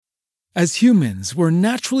As humans, we're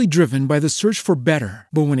naturally driven by the search for better.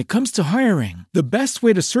 But when it comes to hiring, the best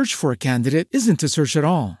way to search for a candidate isn't to search at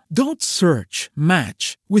all. Don't search,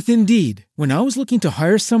 match with Indeed. When I was looking to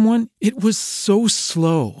hire someone, it was so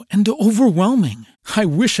slow and overwhelming. I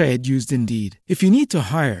wish I had used Indeed. If you need to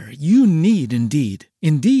hire, you need Indeed.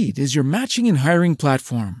 Indeed is your matching and hiring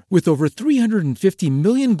platform with over 350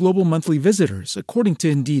 million global monthly visitors, according to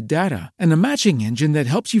Indeed data, and a matching engine that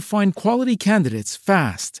helps you find quality candidates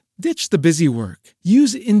fast. Ditch the busy work.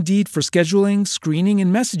 Use Indeed for scheduling, screening,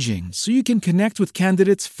 and messaging so you can connect with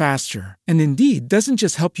candidates faster. And Indeed doesn't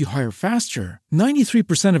just help you hire faster.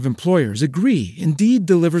 93% of employers agree Indeed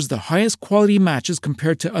delivers the highest quality matches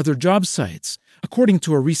compared to other job sites, according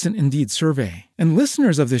to a recent Indeed survey. And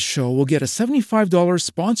listeners of this show will get a $75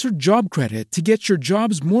 sponsored job credit to get your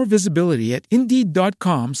jobs more visibility at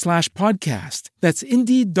Indeed.com/podcast. That's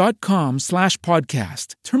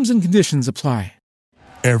Indeed.com/podcast. Terms and conditions apply.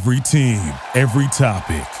 Every team, every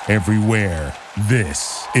topic, everywhere.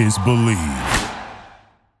 This is Believe.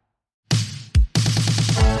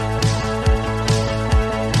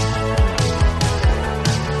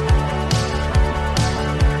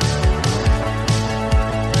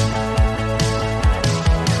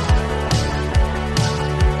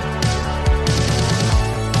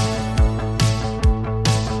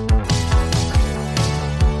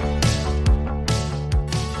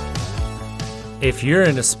 If you're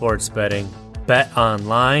into sports betting,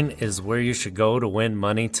 BetOnline is where you should go to win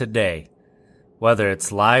money today. Whether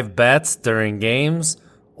it's live bets during games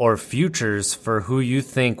or futures for who you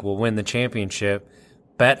think will win the championship,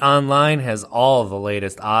 BetOnline has all the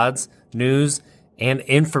latest odds, news, and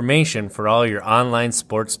information for all your online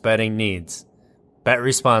sports betting needs. Bet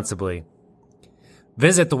responsibly.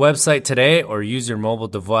 Visit the website today or use your mobile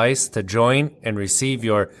device to join and receive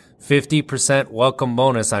your 50% welcome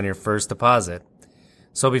bonus on your first deposit.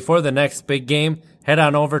 So before the next big game, head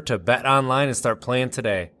on over to BetOnline and start playing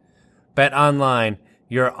today. BetOnline,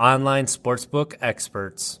 your online sportsbook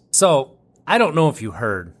experts. So, I don't know if you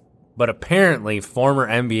heard, but apparently former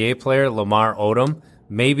NBA player Lamar Odom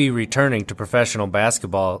may be returning to professional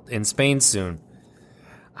basketball in Spain soon.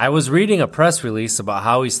 I was reading a press release about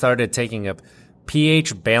how he started taking a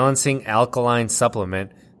pH balancing alkaline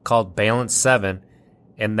supplement called Balance 7,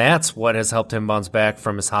 and that's what has helped him bounce back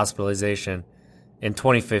from his hospitalization in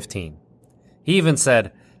 2015. He even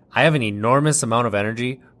said, "I have an enormous amount of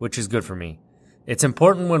energy, which is good for me. It's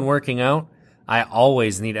important when working out. I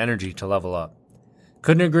always need energy to level up."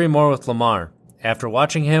 Couldn't agree more with Lamar. After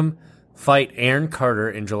watching him fight Aaron Carter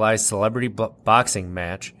in July's celebrity boxing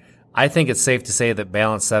match, I think it's safe to say that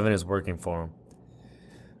Balance 7 is working for him.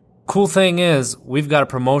 Cool thing is, we've got a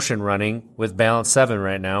promotion running with Balance 7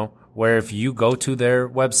 right now, where if you go to their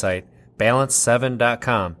website,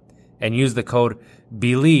 balance7.com, and use the code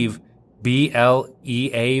BELIEVE,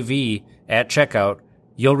 BLEAV, at checkout,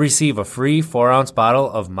 you'll receive a free 4-ounce bottle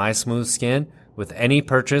of My Smooth Skin with any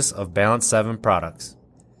purchase of Balance 7 products.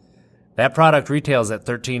 That product retails at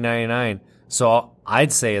 $13.99, so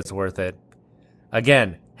I'd say it's worth it.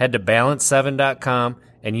 Again, head to balance7.com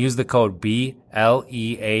and use the code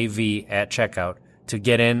BLEAV at checkout to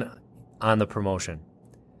get in on the promotion.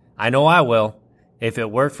 I know I will. If it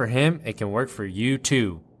worked for him, it can work for you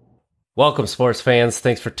too. Welcome, sports fans.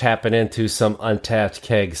 Thanks for tapping into some Untapped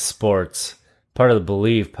Keg Sports, part of the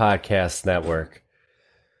Believe Podcast Network.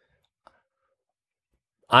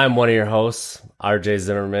 I'm one of your hosts, RJ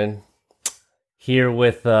Zimmerman, here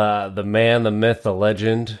with the man, the myth, the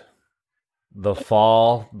legend. The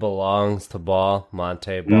fall belongs to Ball,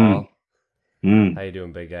 Monte Ball. How you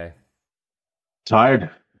doing, big guy? Tired,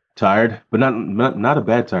 but not a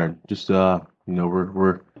bad tired. Just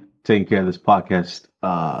we're taking care of this podcast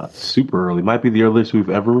super early. Might be the earliest we've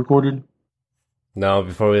ever recorded. No,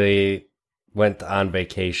 before we went on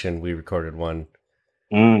vacation, we recorded one.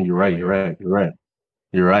 You're right.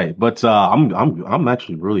 But I'm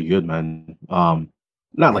actually really good, man.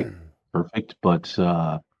 Not like perfect, but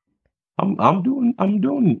I'm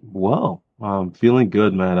doing well. I'm feeling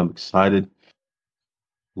good, man. I'm excited.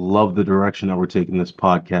 Love the direction that we're taking this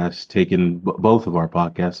podcast, taking both of our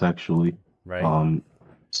podcasts actually. Right.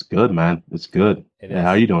 It's good, man. It's good. Yeah,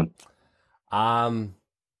 how are you doing? I don't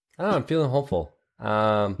know, I'm feeling hopeful.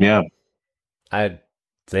 Yeah.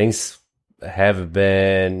 Things have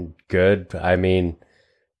been good. I mean,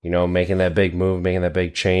 making that big move, making that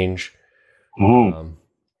big change.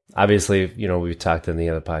 Obviously, we've talked in the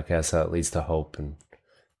other podcasts how it leads to hope, and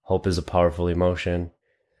hope is a powerful emotion.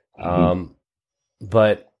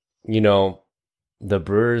 But, the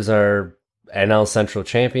Brewers are NL Central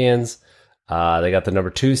champions. They got the number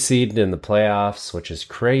 2 seed in the playoffs, which is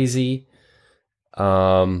crazy.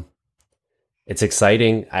 it's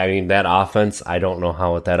exciting. I mean, that offense, I don't know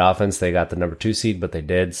how with that offense they got the number 2 seed, but they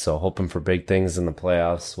did. So hoping for big things in the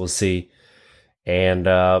playoffs. We'll see. And,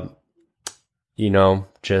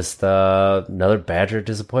 just another Badger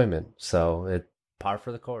disappointment. So it par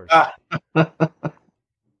for the course.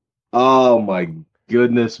 Oh my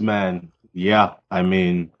goodness, man. Yeah, I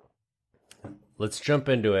mean, let's jump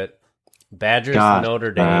into it. Badgers, gosh,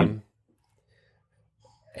 Notre Dame. man.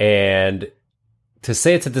 And to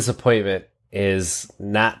say it's a disappointment is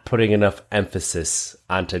not putting enough emphasis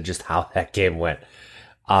onto just how that game went.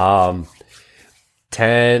 10,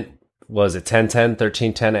 was it 10-10,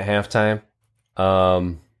 13-10 at halftime? Oh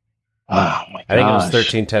my gosh. I think it was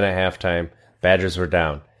 13-10 at halftime. Badgers were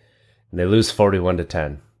down. And they lose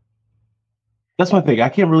 41-10. That's my thing. I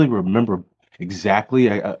can't really remember exactly,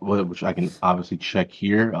 which I can obviously check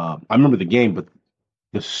here. I remember the game, but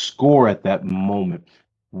the score at that moment,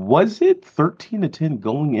 was it 13-10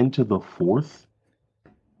 going into the fourth?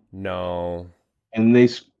 No. And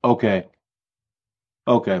okay.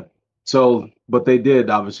 So, but they did,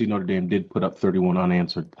 obviously Notre Dame did put up 31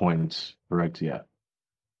 unanswered points, correct? Yeah.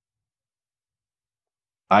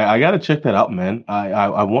 I got to check that out, man.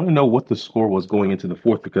 I want to know what the score was going into the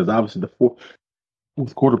fourth, because obviously the fourth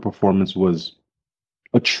quarter performance was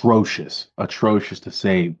atrocious to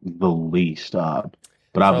say the least. But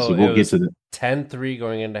obviously we'll get to the 10-3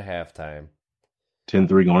 going into halftime. 10-3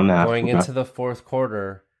 going into halftime. Going into the fourth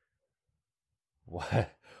quarter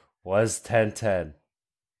was 10-10.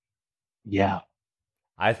 Yeah.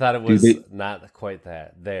 I thought it was not quite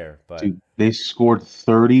there, but they scored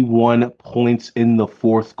 31 points in the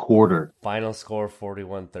fourth quarter. Final score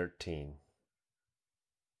 41-13.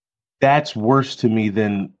 That's worse to me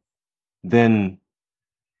than.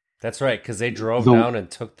 That's right, because they drove down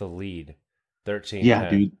and took the lead, 13-10. Yeah,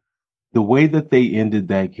 dude. The way that they ended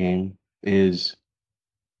that game is,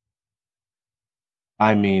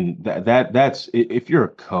 I mean, that's if you're a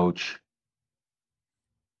coach,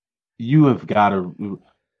 you have got to,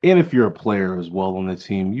 and if you're a player as well on the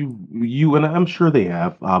team, you and I'm sure they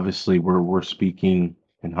have. Obviously, we're speaking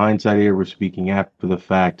in hindsight here. We're speaking after the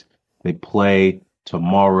fact. They play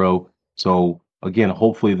tomorrow, so again,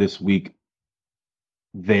 hopefully this week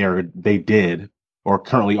they did or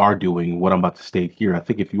currently are doing what I'm about to state here. I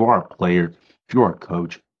think if you are a player, if you are a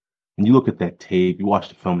coach, and you look at that tape, you watch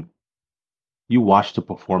the film, you watch the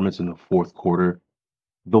performance in the fourth quarter.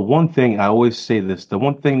 The one thing I always say this, the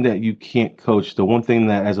one thing that you can't coach, the one thing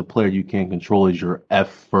that as a player you can't control is your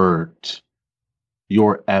effort.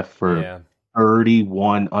 Your effort. Yeah.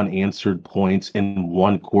 31 unanswered points in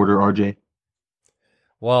one quarter, RJ.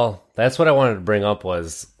 Well, that's what I wanted to bring up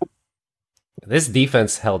was this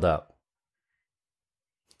defense held up.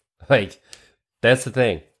 Like, that's the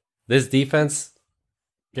thing. This defense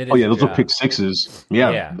did its those job. are pick sixes.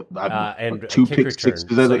 Yeah. And two kick pick return.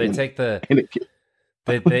 sixes. So they take the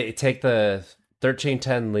they take the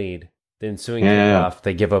 13-10 lead, the ensuing kickoff.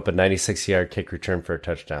 They give up a 96-yard kick return for a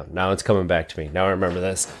touchdown. Now it's coming back to me. Now I remember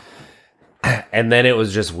this. And then it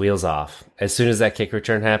was just wheels off. As soon as that kick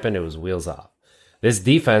return happened, it was wheels off. This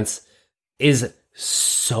defense is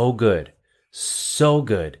so good. So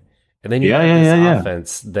good. And then you have this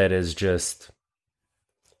offense that is just,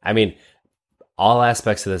 I mean, all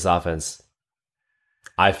aspects of this offense,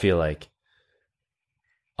 I feel like,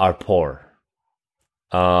 are poor.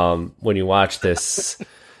 When you watch this,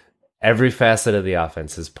 every facet of the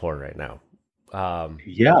offense is poor right now.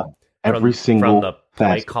 Every single from the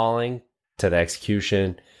play calling to the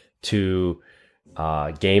execution to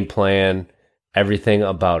game plan, everything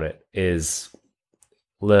about it is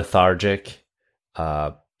lethargic.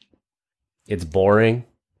 It's boring.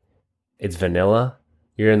 It's vanilla.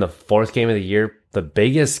 You're in the fourth game of the year, the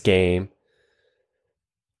biggest game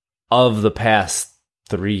of the past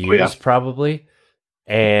 3 years, probably.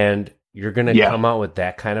 And you're going to come out with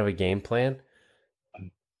that kind of a game plan?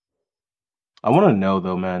 I want to know,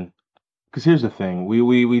 though, man, because here's the thing.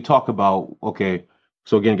 We talk about, okay,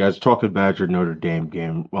 so again, guys, talking Badger Notre Dame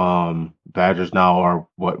game. Badgers now are,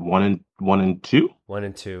 what, 1-2?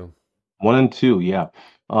 1-2. 1-2, yeah.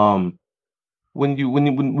 When we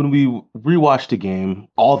rewatch the game,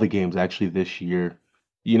 all the games actually this year,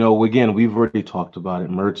 again, we've already talked about it.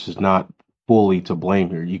 Mertz is not fully to blame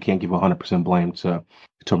here. You can't give 100% blame to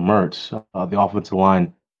Mertz. The offensive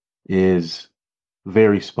line is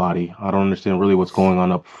very spotty. I don't understand really what's going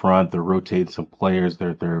on up front. They're rotating some players.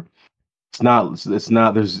 It's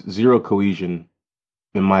not. There's zero cohesion,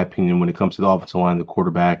 in my opinion, when it comes to the offensive line, the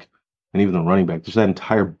quarterback, and even the running back. There's that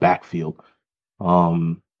entire backfield.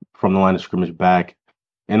 From the line of scrimmage back.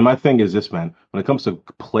 And my thing is this, man, when it comes to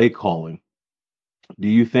play calling, do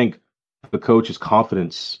you think the coach's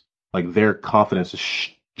confidence like their confidence is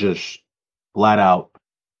just flat out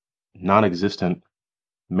non-existent,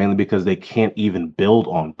 mainly because they can't even build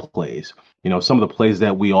on plays. Some of the plays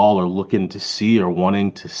that we all are looking to see or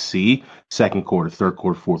wanting to see, second quarter, third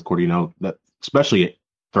quarter, fourth quarter, that especially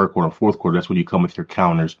third quarter, fourth quarter, that's when you come with your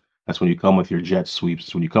counters. That's when you come with your jet sweeps.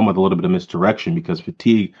 It's when you come with a little bit of misdirection because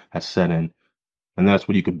fatigue has set in. And that's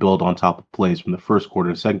when you can build on top of plays from the first quarter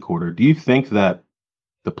and second quarter. Do you think that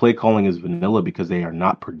the play calling is vanilla because they are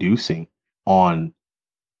not producing on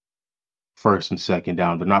first and second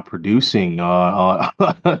down? They're not producing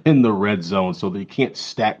in the red zone, so they can't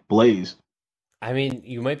stack plays. I mean,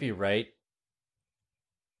 you might be right.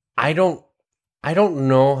 I don't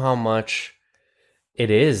know how much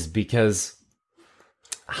it is, because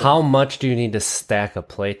how much do you need to stack a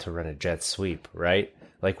play to run a jet sweep, right?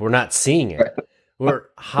 Like, we're not seeing it. We're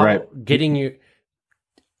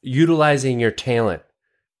utilizing your talent.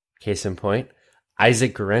 Case in point,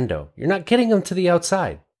 Isaac Guerrero. You're not getting him to the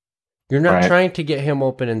outside. You're not trying to get him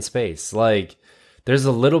open in space. Like, there's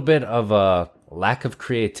a little bit of a lack of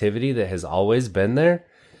creativity that has always been there.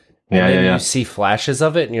 And then you see flashes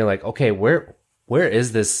of it and you're like, okay, where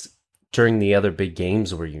is this during the other big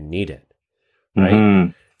games where you need it? Right?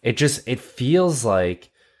 Mm-hmm. It feels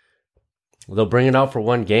like they'll bring it out for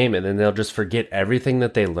one game and then they'll just forget everything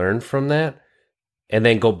that they learned from that and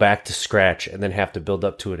then go back to scratch and then have to build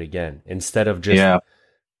up to it again instead of just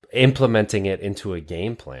implementing it into a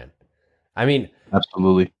game plan. I mean,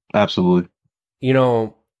 absolutely.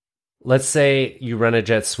 Let's say you run a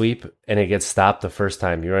jet sweep and it gets stopped the first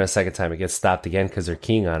time. You run a second time, it gets stopped again because they're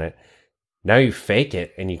keying on it. Now you fake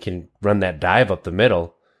it and you can run that dive up the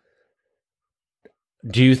middle.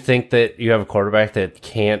 Do you think that you have a quarterback that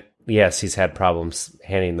can't? Yes, he's had problems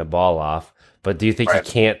handing the ball off, but do you think he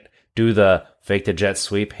can't do the fake the jet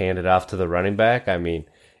sweep, hand it off to the running back? I mean,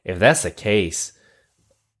 if that's the case,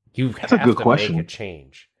 you have to make a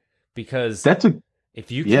change, because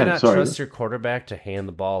if you cannot trust your quarterback to hand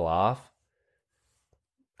the ball off,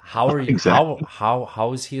 how are you?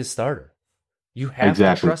 How is he a starter? You have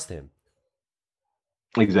to trust him.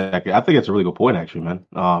 Exactly. I think that's a really good point, actually, man.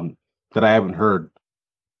 That I haven't heard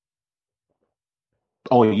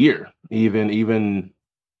all year. Even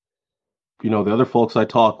the other folks I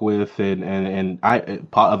talk with and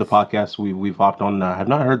other podcasts we've hopped on, I have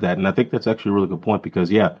not heard that, and I think that's actually a really good point, because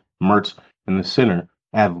Mertz and the center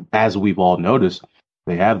have, as we've all noticed,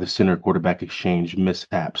 they have the center quarterback exchange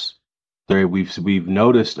mishaps. We've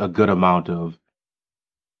noticed a good amount of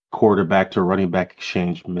quarterback to running back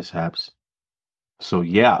exchange mishaps. So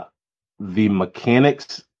the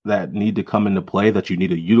mechanics that need to come into play, that you need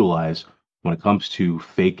to utilize when it comes to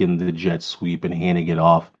faking the jet sweep and handing it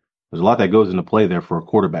off, there's a lot that goes into play there for a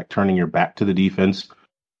quarterback, turning your back to the defense,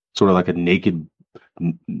 sort of like a naked,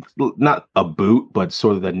 not a boot, but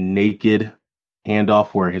sort of the naked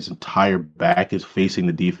handoff where his entire back is facing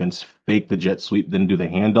the defense, fake the jet sweep, then do the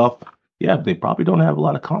handoff. They probably don't have a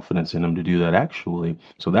lot of confidence in him to do that, actually.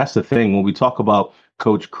 So that's the thing. When we talk about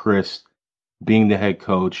Coach Chryst being the head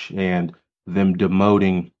coach and them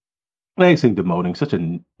demoting, I think demoting, such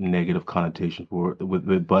a negative connotation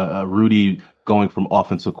but Rudy going from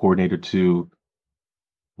offensive coordinator to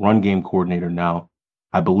run game coordinator now.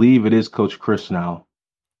 I believe it is Coach Chryst now.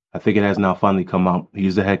 I think it has now finally come out.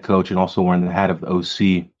 He's the head coach and also wearing the hat of the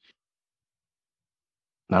OC.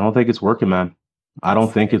 I don't think it's working, man. I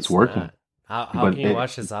don't think it's working. How can you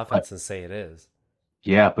watch this offense and say it is?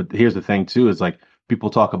 Yeah, but here's the thing, too, is like people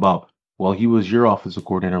talk about, well, he was your offensive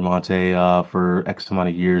coordinator, Monte, for X amount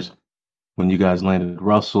of years when you guys landed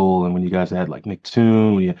Russell and when you guys had like Nick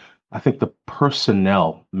Toon. I think the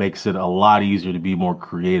personnel makes it a lot easier to be more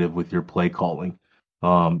creative with your play calling.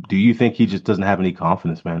 Do you think he just doesn't have any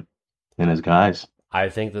confidence, man, in his guys? I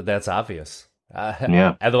think that's obvious.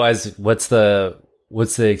 Otherwise, what's the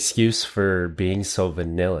excuse for being so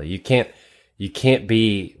vanilla? You can't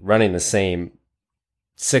be running the same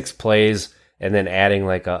 6 plays and then adding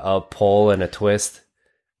like a pull and a twist.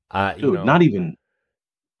 Dude, not even.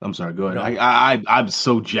 I'm sorry. Go ahead. No. I'm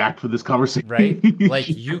so jacked for this conversation. Right? Like,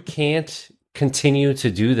 you can't continue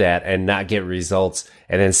to do that and not get results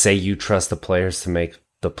and then say you trust the players to make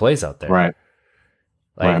the plays out there. Right.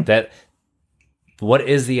 That. What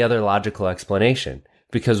is the other logical explanation?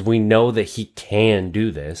 Because we know that he can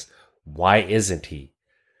do this. Why isn't he?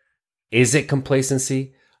 Is it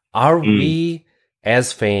complacency? Are we,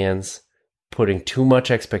 as fans, putting too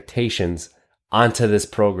much expectations onto this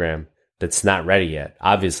program that's not ready yet?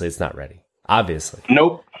 Obviously, it's not ready. Obviously.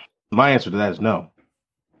 Nope. My answer to that is no.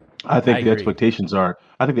 I I think the agree. expectations are.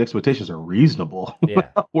 I think the expectations are reasonable. Yeah.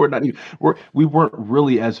 We're not even. We weren't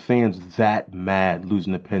really as fans that mad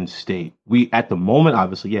losing to Penn State. We at the moment,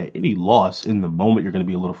 obviously, yeah. Any loss in the moment, you're going to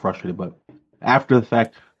be a little frustrated. But after the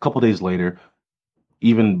fact, a couple days later,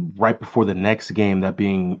 even right before the next game, that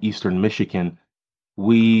being Eastern Michigan,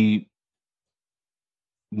 we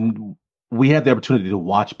we had the opportunity to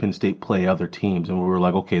watch Penn State play other teams, and we were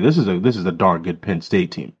like, okay, this is a darn good Penn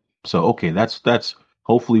State team. So okay, that's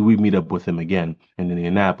hopefully we meet up with them again in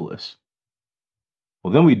Indianapolis.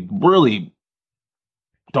 Well, then we really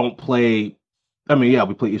don't play. I mean, yeah,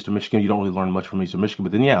 we play Eastern Michigan. You don't really learn much from Eastern Michigan,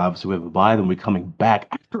 but then yeah, obviously we have a bye. Then we're coming back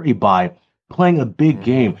after a bye, playing a big Hmm.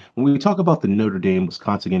 game. When we talk about the Notre Dame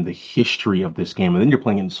Wisconsin game, the history of this game, and then you're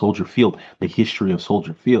playing in Soldier Field, the history of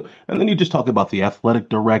Soldier Field, and then you just talk about the athletic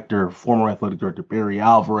director, former athletic director Barry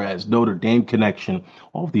Alvarez, Notre Dame connection,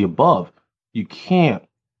 all of the above. You can't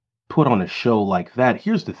put on a show like that.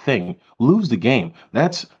 Here's the thing: lose the game.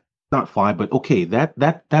 That's not fine, but okay,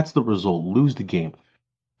 that's the result. Lose the game.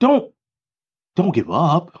 Don't don't give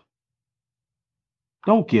up.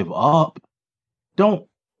 Don't give up. Don't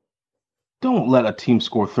don't let a team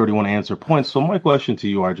score 31 answer points. So my question to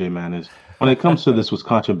you, RJ, man, is when it comes to this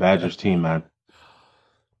Wisconsin Badgers team, man,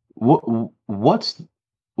 what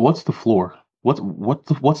what's the floor?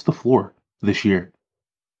 What's the floor this year?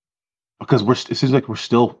 Because it seems like we're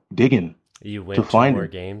still digging You to win two find more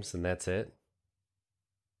it. games, and that's it.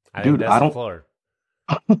 I think Dude, that's I the don't floor.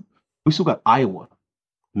 we still got Iowa,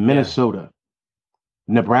 Yeah. Minnesota,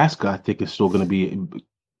 Nebraska. I think is still going to be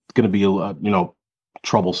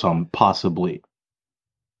troublesome possibly.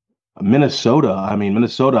 Minnesota, I mean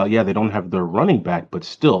Minnesota, yeah, they don't have their running back, but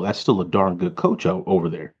still, that's still a darn good coach over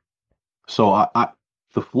there. So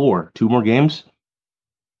the floor, two more games.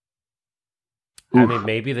 I mean, Oof.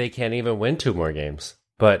 maybe they can't even win two more games,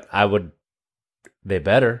 but I would. They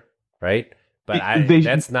better, right? But They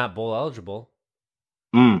that's not bowl eligible,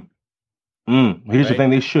 mm, Here's the right? thing,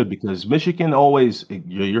 they should because Michigan always.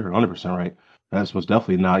 You're 100% right. That's most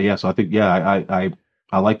definitely not. Yeah, so I think yeah,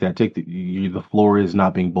 I like that take. The floor is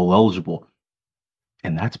not being bowl eligible,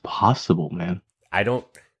 and that's possible, man. I don't.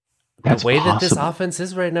 The That's way that this possible. offense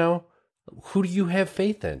is right now, who do you have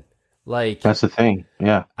faith in? Like, That's the thing.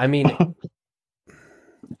 Yeah. I mean,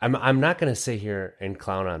 I'm not gonna sit here and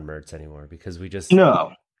clown on Mertz anymore because we just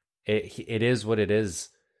No. it is what it is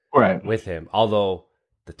Right. with him. Although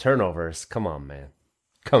the turnovers, come on, man,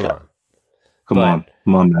 come on. Come on. But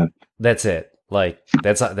Come on, man. that's it. Like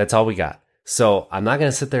that's all we got. So I'm not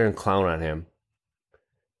gonna sit there and clown on him.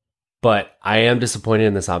 But I am disappointed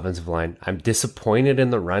in this offensive line. I'm disappointed in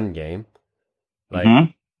the run game. Like, Hmm.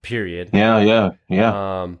 period. Yeah, yeah, yeah.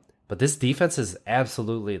 But this defense is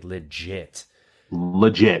absolutely legit.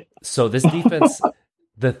 Legit. So this defense,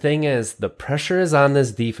 the thing is, the pressure is on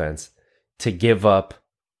this defense to give up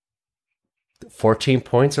 14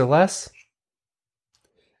 points or less.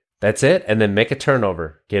 That's it, and then make a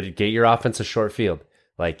turnover. Get your offense a short field.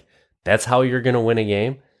 Like that's how you're gonna win a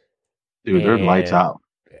game. Dude, they're lights And out.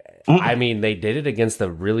 I mean, they did it against a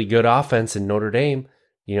really good offense in Notre Dame.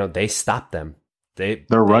 You know, they stopped them.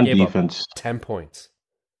 Their They run gave up defense, 10 points.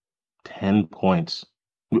 10 points.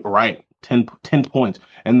 Right. 10 points.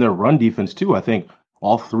 And their run defense too. I think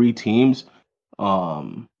all three teams,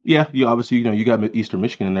 yeah, you obviously, you got Eastern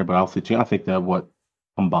Michigan in there, but I think that what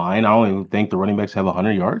combined, I don't even think the running backs have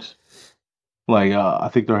 100 yards. Like, I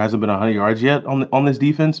think there hasn't been 100 yards yet on this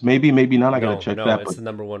defense. Maybe, maybe not. I got to No, check no, that. it's But the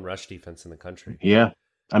number one rush defense in the country. yeah,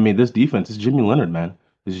 I mean, this defense is Jimmy Leonard, man.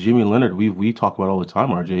 This is Jimmy Leonard. We talk about all the time,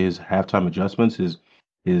 RJ. His halftime adjustments,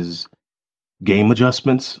 his game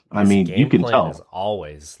adjustments. I His mean, you game can plan is tell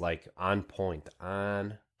always like on point,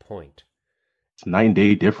 on point. it's night and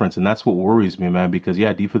day difference, and that's what worries me, man. Because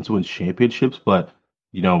yeah, defense wins championships, but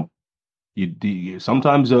you know,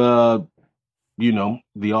 sometimes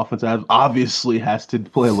the offense obviously has to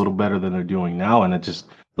play a little better than they're doing now, and it's just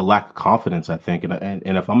the lack of confidence, I think.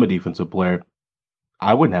 And if I'm a defensive player,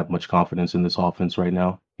 I wouldn't have much confidence in this offense right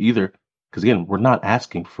now either. Because again, we're not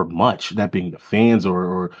asking for much. That being the fans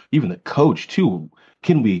or even the coach too.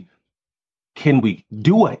 Can we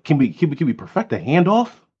do it? Can we perfect a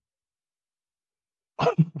handoff?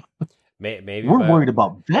 Maybe We're worried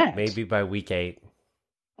about that. maybe by week 8.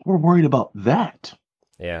 We're worried about that.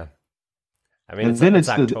 Yeah, I mean And then it's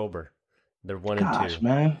it's the October. They're 1 and gosh, 2.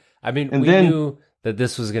 man. I mean, And we then knew that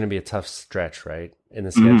this was going to be a tough stretch, right? In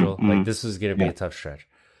the mhm, schedule, like mhm, this was going to be yeah. a tough stretch.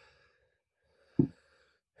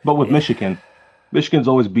 But with Michigan's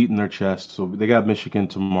always beating their chest. So they got Michigan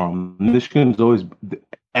tomorrow. Michigan's always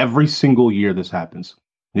every single year this happens.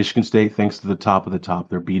 Michigan State thinks to the top of the top.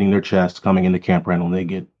 They're beating their chest coming into Camp Randall and they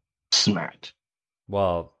get smacked.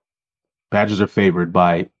 Well, Badgers are favored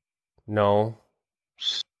by No,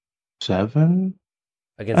 7,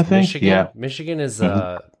 I against think. Michigan. Yeah. Michigan is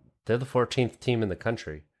Mhm. they're the 14th team in the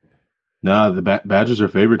country. No, the Badgers are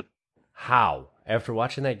favored. How? After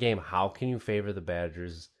watching that game, how can you favor the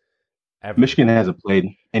Badgers ever? Michigan hasn't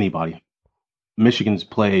played anybody. Michigan's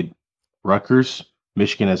played Rutgers.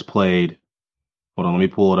 Michigan has played. Hold on, let me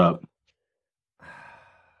pull it up.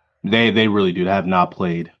 They really do have not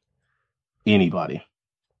played anybody.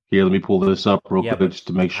 Here, let me pull this up real Yeah, quick but just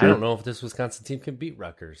to make I don't sure. know if this Wisconsin team can beat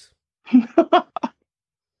Rutgers.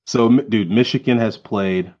 So, dude, Michigan has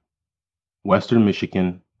played Western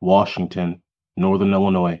Michigan, Washington, Northern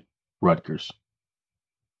Illinois, Rutgers.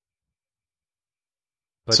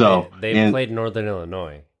 But So, they've and played Northern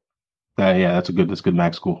Illinois. yeah, that's good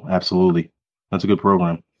MAC school. Absolutely. That's a good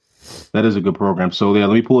program. That is a good program. So yeah,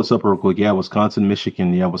 let me pull this up real quick. Yeah, Wisconsin,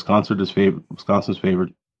 Michigan. Yeah, Wisconsin's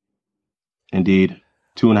favored. Indeed.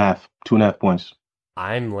 2.5. 2.5 points.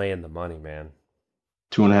 I'm laying the money, man.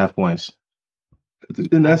 2.5 points.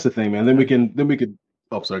 And that's the thing, man. Then we could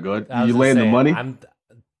oh sorry, go I ahead. was You gonna laying the say, money?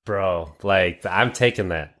 bro, like I'm taking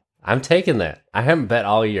that. I'm taking that. I haven't bet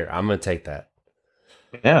all year. I'm gonna take that.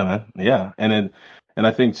 Yeah, man. Yeah. And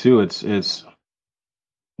I think too it's it's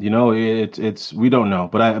we don't know.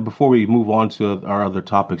 But before we move on to our other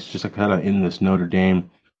topics, just to kind of in this Notre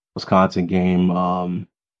Dame Wisconsin game,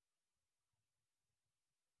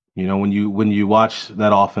 when you watch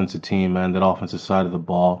that offensive team, man, that offensive side of the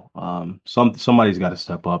ball, somebody's got to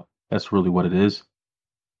step up. That's really what it is.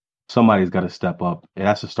 Somebody's got to step up. It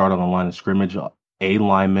has to start on the line of scrimmage. A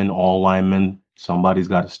lineman, all linemen, somebody's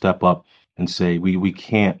got to step up and say we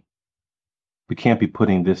can't be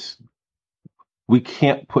putting this. We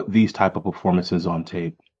can't put these type of performances on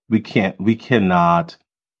tape. We can't. We cannot.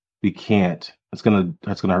 We can't. That's gonna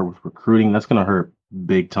hurt with recruiting. That's gonna hurt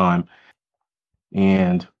big time.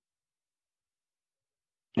 And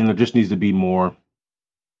there just needs to be more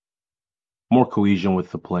cohesion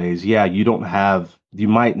with the plays. Yeah, you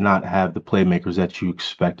might not have the playmakers that you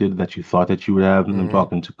expected, that you thought that you would have. And I'm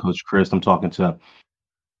talking to Coach Chris. I'm talking to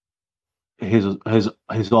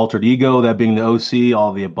his alter ego, that being the OC,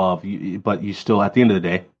 all the above. But you still, at the end of the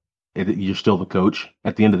day, you're still the coach.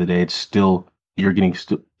 At the end of the day, it's still you're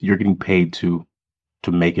getting paid to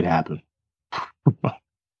make it happen.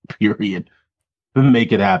 Period.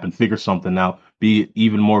 Make it happen. Figure something out. Be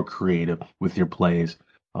even more creative with your plays.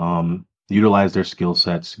 Utilize their skill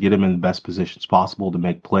sets. Get them in the best positions possible to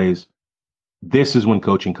make plays. This is when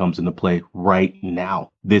coaching comes into play. Right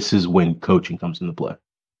now, this is when coaching comes into play.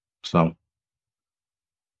 So,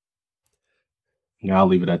 yeah, I'll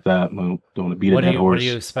leave it at that. I don't want to beat a dead horse. What do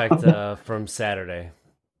you expect from Saturday?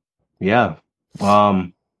 Yeah.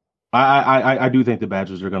 I do think the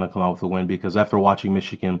Badgers are going to come out with a win because after watching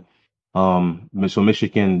Michigan, so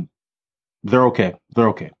Michigan, they're okay. They're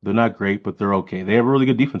okay. They're not great, but they're okay. They have a really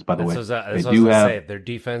good defense, by the way. That's what I was going to say. Their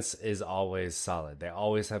defense is always solid. They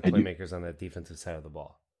always have playmakers on that defensive side of the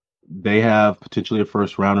ball. They have potentially a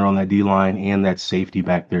first rounder on that D line and that safety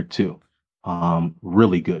back there too.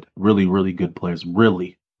 Really good, really, really good players,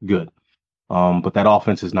 really good. But that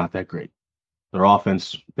offense is not that great. Their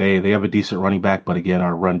offense, they have a decent running back, but again,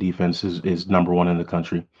 our run defense is number one in the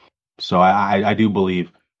country. So I do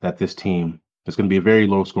believe that this team is going to be a very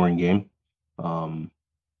low scoring game.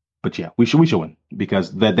 But yeah, we should win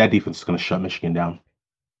because that defense is going to shut Michigan down.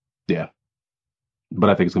 Yeah, but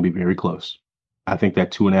I think it's going to be very close. I think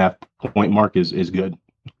that 2.5 point mark is good.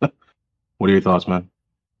 What are your thoughts, man?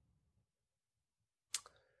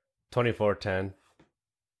 24-10.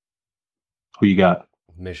 Who you got?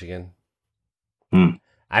 Michigan. Hmm.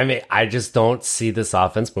 I mean, I just don't see this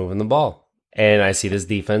offense moving the ball. And I see this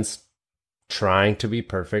defense trying to be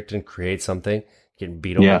perfect and create something, getting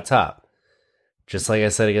beat over the top. Just like I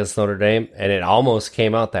said against Notre Dame, and it almost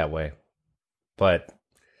came out that way. But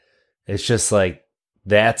it's just like,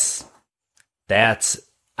 I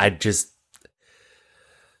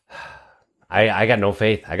got no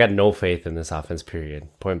faith. I got no faith in this offense, period.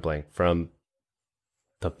 Point blank. From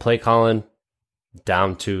the play calling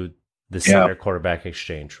down to the center quarterback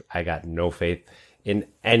exchange. I got no faith in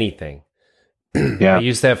anything. I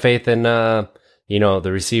used to have faith in, the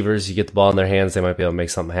receivers. You get the ball in their hands, they might be able to make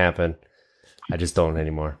something happen. I just don't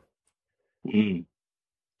anymore.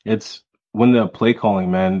 It's when the play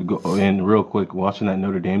calling, man, go in real quick, watching that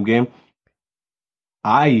Notre Dame game,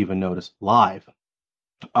 I even noticed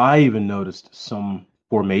some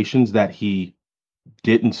formations that he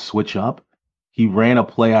didn't switch up. He ran a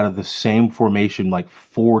play out of the same formation like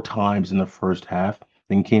 4 times in the first half,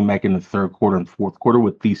 then came back in the third quarter and fourth quarter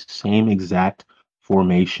with the same exact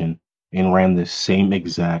formation and ran the same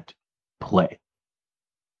exact play.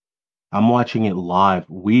 I'm watching it live.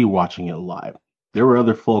 We watching it live. There were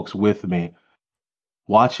other folks with me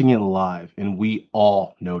watching it live, and we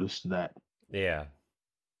all noticed that. Yeah.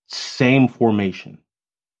 Same formation.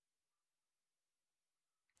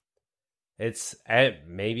 It's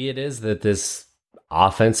maybe it is that this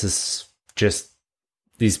offense is just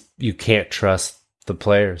these, you can't trust the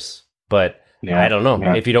players, but I don't know.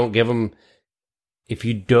 If you don't give them, if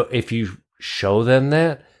you show them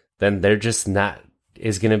that, then they're just not,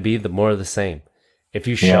 is going to be the more of the same. If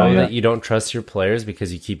you show that you don't trust your players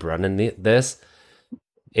because you keep running this,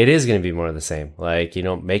 it is going to be more of the same. Like,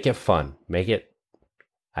 make it fun. Make it,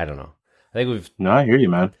 I don't know. I hear you,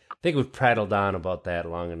 man. I think we've prattled on about that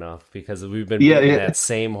long enough because we've been beating that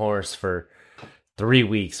same horse for 3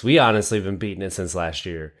 weeks. We honestly have been beating it since last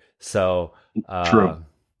year. So, true.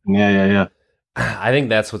 Yeah. I think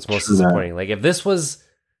that's what's most disappointing. Like, if this was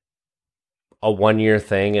a 1-year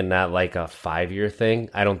thing and not like a 5-year thing,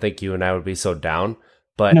 I don't think you and I would be so down.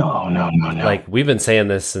 But no. Like, we've been saying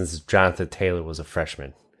this since Jonathan Taylor was a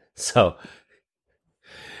freshman. So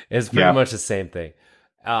it's pretty much the same thing.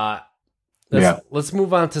 Let's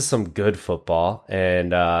move on to some good football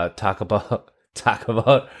and talk about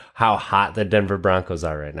how hot the Denver Broncos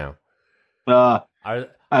are right now. How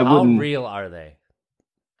real are they?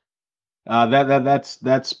 That's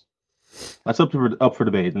up for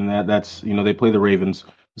debate, and that's they play the Ravens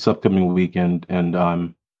this upcoming weekend, and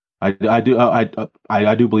I do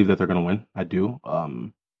believe that they're going to win. I do.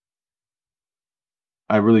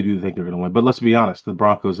 I really do think they're going to win. But let's be honest, the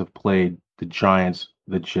Broncos have played the Giants,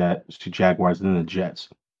 the Jets, the Jaguars, and then the Jets.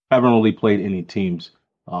 Haven't really played any teams.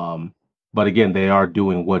 But again, they are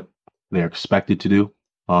doing what they're expected to do.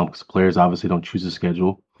 Because players obviously don't choose the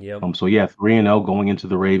schedule. Yep. So 3-0 going into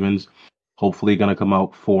the Ravens. Hopefully going to come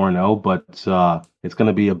out 4-0, but it's going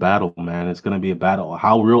to be a battle, man. It's going to be a battle.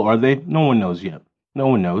 How real are they? No one knows yet. No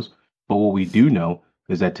one knows. But what we do know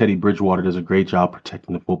is that Teddy Bridgewater does a great job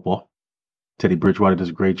protecting the football. Teddy Bridgewater does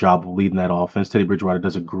a great job of leading that offense. Teddy Bridgewater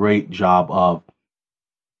does a great job of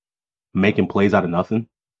making plays out of nothing.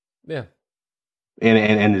 Yeah.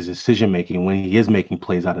 And his decision making when he is making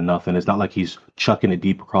plays out of nothing, it's not like he's chucking it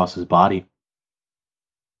deep across his body.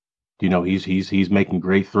 He's making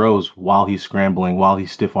great throws while he's scrambling, while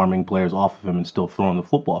he's stiff arming players off of him and still throwing the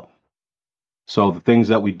football. So the things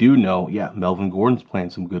that we do know, Melvin Gordon's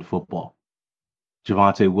playing some good football.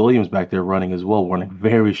 Javonte Williams back there running as well, running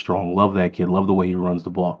very strong. Love that kid. Love the way he runs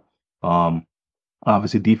the ball.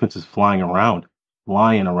 Obviously, defense is flying around.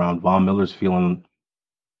 Von Miller's feeling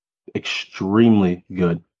extremely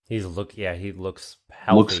good. He looks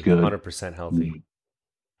healthy. Looks good. 100% healthy.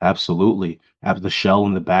 Absolutely. The shell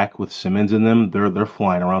in the back with Simmons in them, they're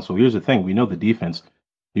flying around. So here's the thing: we know the defense.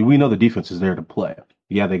 We know the defense is there to play.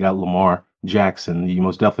 Yeah, they got Lamar Jackson. You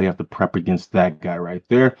most definitely have to prep against that guy right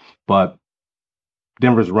there. But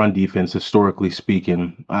Denver's run defense, historically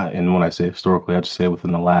speaking, and when I say historically, I just say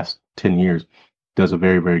within the last 10 years, does a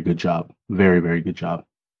very, very good job. Very, very good job.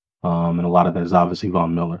 And a lot of that is obviously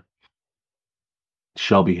Von Miller,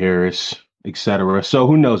 Shelby Harris, etc. So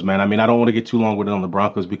who knows, man? I mean, I don't want to get too long with it on the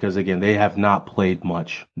Broncos because, again, they have not played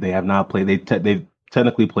much. They've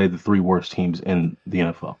technically played the 3 worst teams in the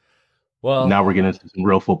NFL. Well, now we're getting into some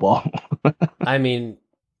real football. I mean,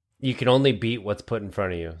 you can only beat what's put in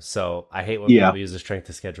front of you. So I hate when people use the strength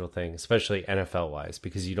of schedule thing, especially NFL wise,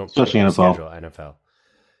 because you don't especially NFL. Schedule NFL.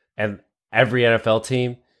 And every NFL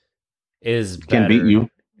team is can beat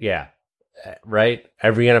you. Yeah. Right?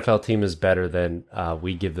 Every NFL team is better than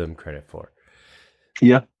we give them credit for.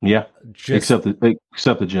 Yeah. Except the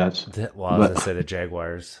Jets. I was going to say the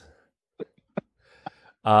Jaguars.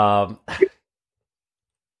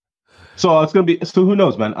 So it's gonna be. So who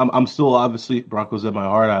knows, man? I'm still obviously Broncos at my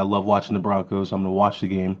heart. I love watching the Broncos. I'm gonna watch the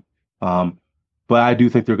game. But I do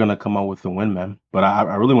think they're gonna come out with the win, man. But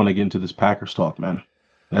I really want to get into this Packers talk, man.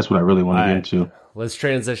 That's what I really want to get into. Let's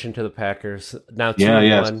transition to the Packers now.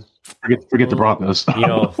 2-1. Forget the Broncos.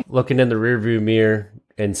 Looking in the rearview mirror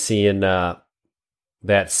and seeing that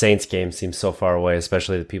Saints game seems so far away,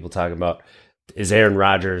 especially the people talking about is Aaron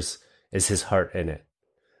Rodgers, is his heart in it,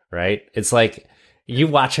 right? It's like you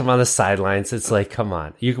watch him on the sidelines. It's like, come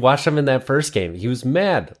on. You watch him in that first game. He was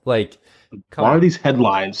mad. Like, why are these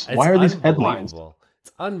headlines? Why are these headlines?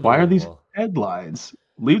 It's unbelievable. Why are these headlines?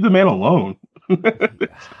 Leave the man alone.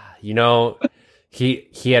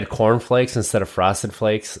 He had cornflakes instead of frosted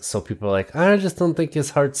flakes, so people are like, I just don't think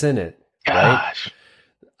his heart's in it. Gosh,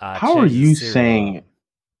 right? How are you saying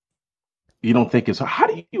you don't think his? How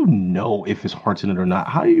do you know if his heart's in it or not?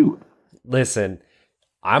 How do you listen?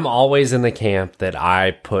 I'm always in the camp that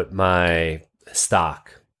I put my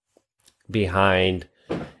stock behind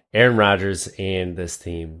Aaron Rodgers and this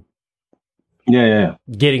team Yeah.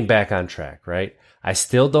 getting back on track, right? I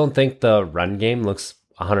still don't think the run game looks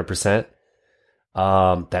 100%.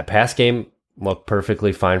 That pass game looked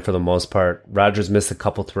perfectly fine for the most part. Rodgers missed a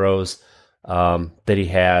couple throws that he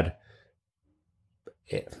had.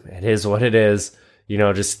 It is what it is.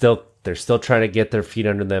 They're still trying to get their feet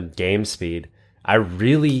under them game speed. I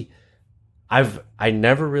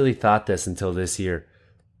never really thought this until this year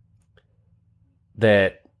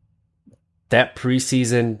that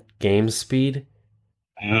preseason game speed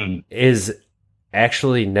is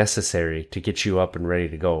actually necessary to get you up and ready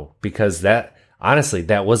to go, because honestly,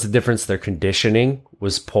 that was the difference. Their conditioning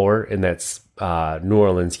was poor in that New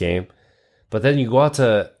Orleans game. But then you go out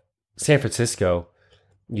to San Francisco,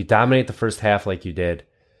 you dominate the first half like you did,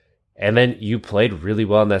 and then you played really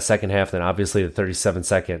well in that second half. Then obviously the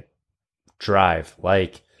 37-second drive,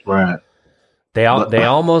 right. They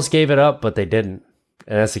almost gave it up, but they didn't.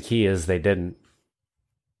 And that's the key, is they didn't.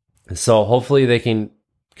 So hopefully they can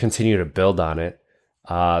continue to build on it.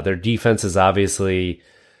 Their defense has obviously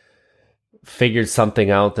figured something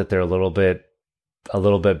out, that they're a little bit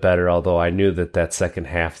better. Although I knew that second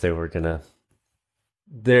half there were gonna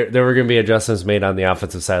be adjustments made on the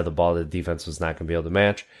offensive side of the ball that the defense was not gonna be able to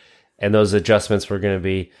match, and those adjustments were gonna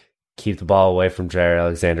be keep the ball away from Jair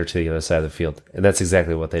Alexander to the other side of the field, and that's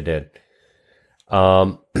exactly what they did.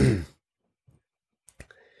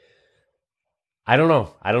 I don't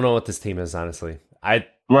know. I don't know what this team is, honestly. Right.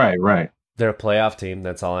 They're a playoff team.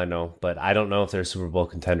 That's all I know. But I don't know if they're a Super Bowl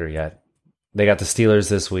contender yet. They got the Steelers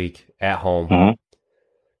this week at home. Mm-hmm.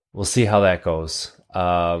 We'll see how that goes.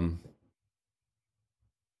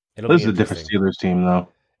 This is a different Steelers team, though.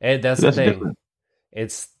 And that's the thing. Different.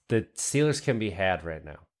 It's the Steelers can be had right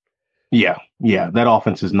now. Yeah. That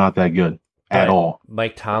offense is not that good at all.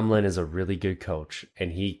 Mike Tomlin is a really good coach,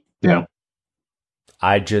 and Yeah.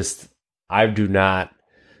 I do not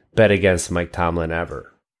bet against Mike Tomlin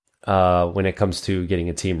ever when it comes to getting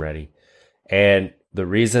a team ready. And the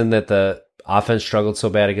reason that the offense struggled so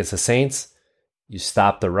bad against the Saints, you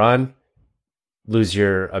stop the run, lose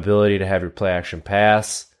your ability to have your play action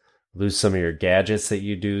pass, lose some of your gadgets that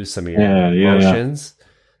you do, some of your motions.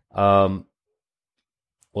 Yeah.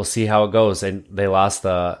 We'll see how it goes. And they lost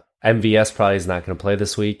MVS probably is not going to play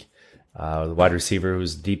this week. The wide receiver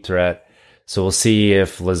who's a deep threat. So we'll see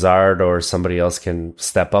if Lazard or somebody else can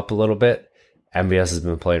step up a little bit. MVS has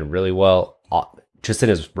been playing really well. Just in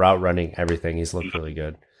his route running, everything. He's looked really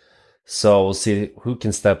good. So we'll see who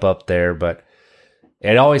can step up there. But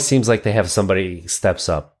it always seems like they have somebody steps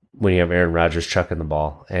up when you have Aaron Rodgers chucking the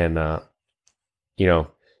ball. And,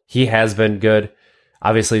 he has been good.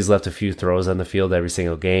 Obviously, he's left a few throws on the field every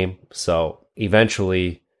single game. So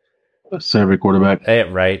eventually... That's every quarterback.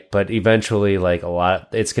 Right. But eventually,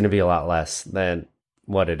 it's going to be a lot less than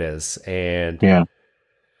what it is. And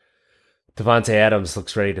Devontae Adams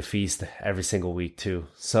looks ready to feast every single week too.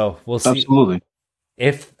 So we'll see. Absolutely.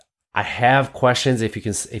 If I have questions, if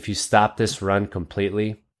you stop this run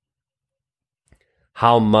completely,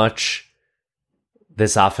 how much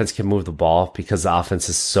this offense can move the ball, because the offense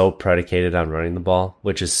is so predicated on running the ball,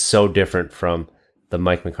 which is so different from the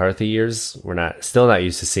Mike McCarthy years. We're still not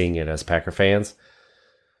used to seeing it as Packer fans.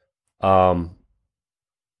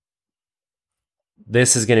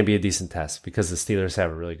 This is going to be a decent test because the Steelers have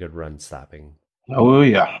a really good run stopping. Oh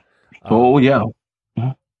yeah.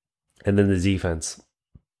 And then the defense.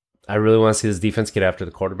 I really want to see this defense get after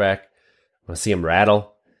the quarterback. I want to see him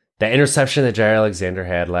rattle. That interception that Jair Alexander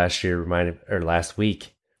had last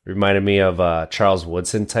week reminded me of a Charles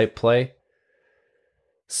Woodson type play.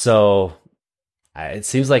 So it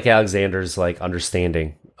seems like Alexander's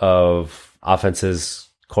understanding of offenses,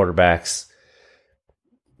 quarterbacks.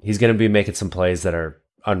 He's going to be making some plays that are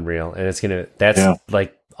unreal, and that's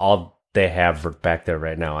all they have back there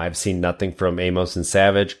right now. I've seen nothing from Amos and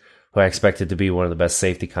Savage, who I expected to be one of the best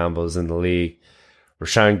safety combos in the league.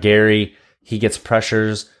 Rashawn Gary, he gets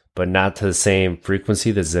pressures, but not to the same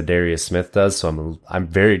frequency that Zadarius Smith does. So I'm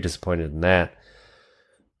very disappointed in that.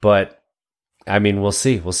 But I mean, we'll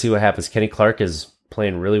see. We'll see what happens. Kenny Clark is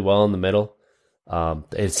playing really well in the middle.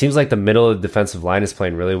 It seems like the middle of the defensive line is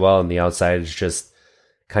playing really well, and the outside is just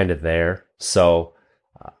kind of there. So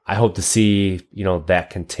I hope to see that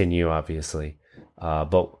continue, obviously.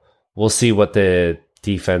 But we'll see what the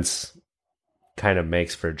defense kind of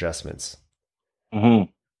makes for adjustments.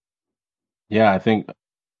 Mm-hmm. Yeah, I think.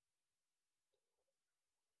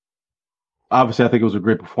 Obviously, I think it was a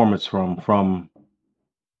great performance from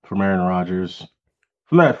Aaron Rodgers,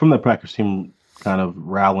 from the Packers team, kind of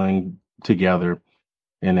rallying together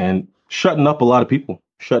and shutting up a lot of people.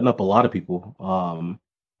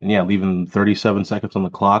 And leaving 37 seconds on the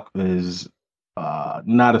clock is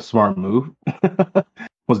Not a smart move.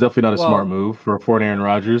 Was definitely not a smart Well, move for Aaron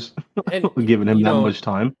Rodgers, and giving him that much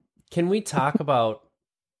time. can we talk about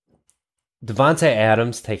Devontae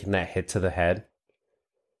Adams taking that hit to the head?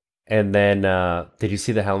 And then, did you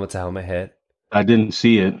see the helmet to helmet hit? I didn't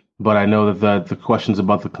see it, but I know that the questions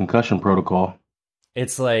about the concussion protocol.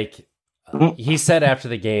 It's like he said after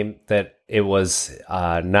the game that it was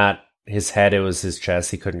not his head, it was his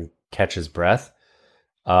chest. He couldn't catch his breath.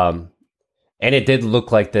 And it did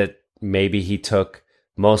look like that maybe he took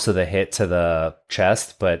most of the hit to the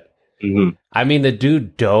chest, but I mean, the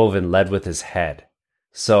dude dove and led with his head.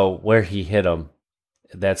 So where he hit him,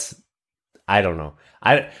 I don't know.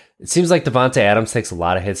 It seems like Devontae Adams takes a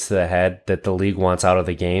lot of hits to the head that the league wants out of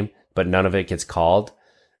the game, but none of it gets called.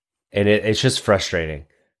 And it's just frustrating.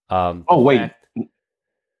 Wait.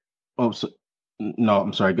 No,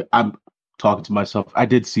 I'm sorry. I'm talking to myself. I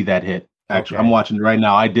did see that hit. Actually, Okay. I'm watching it right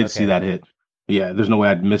now. I did see that hit. Yeah, there's no way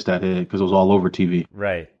I'd miss that hit because it was all over TV.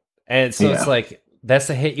 Right. And so it's like, that's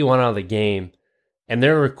the hit you want out of the game. And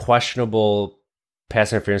there were questionable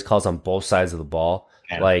pass interference calls on both sides of the ball.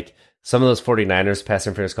 Yeah. Like some of those 49ers pass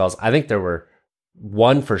interference calls, I think there were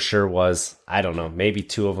one for sure was, I don't know, maybe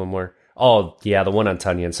two of them were. Oh, yeah, the one on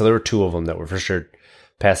Tunyon. So there were two of them that were for sure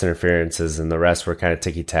pass interferences, and the rest were kind of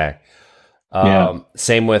ticky tack.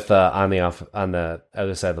 Same with on the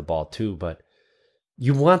other side of the ball too. But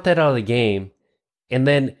you want that out of the game, and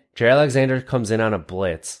then Jair Alexander comes in on a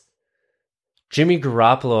blitz. Jimmy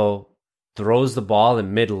Garoppolo throws the ball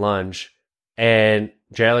in mid lunge, and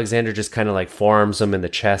Jair Alexander just kind of like forearms him in the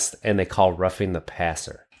chest, and they call roughing the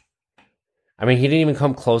passer. I mean, he didn't even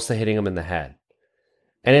come close to hitting him in the head,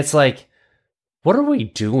 and it's like, what are we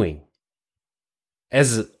doing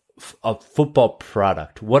as a football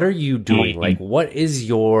product? What are you doing? Like, what is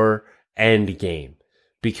your end game?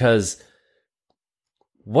 Because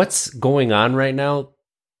what's going on right now,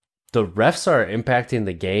 the refs are impacting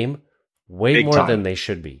the game way Big more time. than they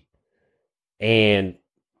should be. And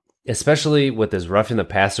especially with this roughing the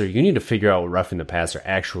passer, you need to figure out what roughing the passer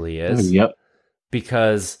actually is. Yep.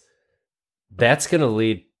 Because that's going to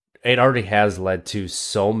lead, it already has led to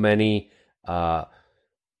so many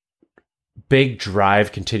big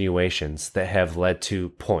drive continuations that have led to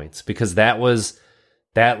points, because that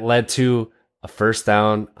led to a first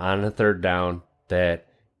down on a third down that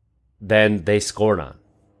then they scored on.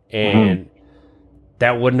 And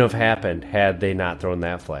that wouldn't have happened had they not thrown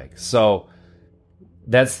that flag. So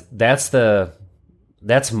that's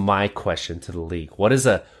my question to the league. What is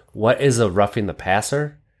a roughing the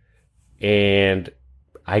passer? And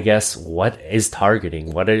I guess what is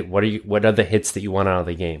targeting? What are the hits that you want out of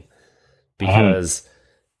the game? Because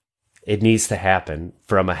it needs to happen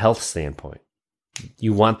from a health standpoint.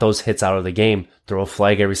 You want those hits out of the game. Throw a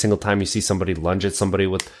flag every single time you see somebody lunge at somebody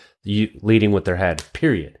with you leading with their head,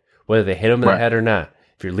 period. Whether they hit them in the head or not.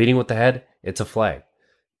 If you're leading with the head, it's a flag.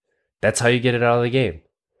 That's how you get it out of the game.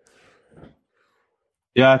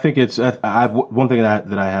 Yeah, I think it's. One thing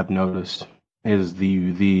that I have noticed is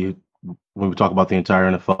the when we talk about the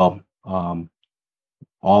entire NFL,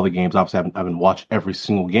 all the games. Obviously, I haven't watched every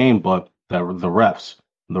single game, but the refs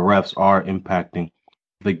are impacting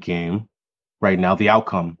the game right now, the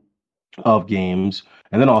outcome of games,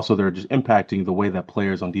 and then also they're just impacting the way that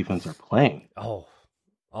players on defense are playing. Oh,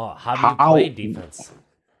 how do you play defense?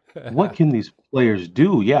 What can these players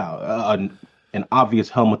do? Yeah, an obvious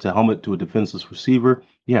helmet to helmet to a defenseless receiver.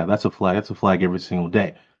 Yeah, that's a flag. That's a flag every single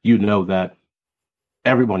day. You know that.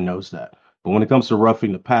 Everyone knows that. But when it comes to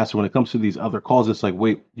roughing the passer, when it comes to these other calls, it's like,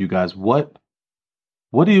 wait, you guys, what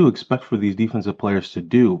do you expect for these defensive players to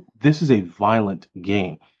do? This is a violent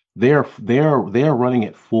game. They are running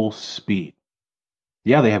at full speed.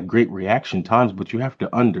 Yeah, they have great reaction times, but you have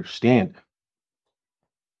to understand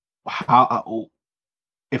how.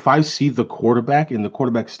 If I see the quarterback and the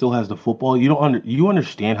quarterback still has the football, you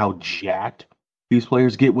understand how jacked these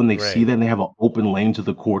players get when they see that and they have an open lane to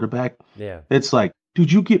the quarterback. Yeah, it's like, dude,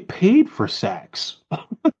 you get paid for sacks.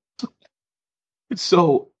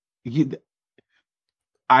 So,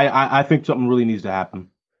 I think something really needs to happen.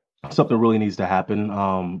 Something really needs to happen.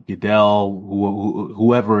 Goodell,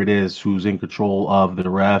 whoever it is who's in control of the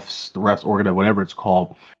refs organ, whatever it's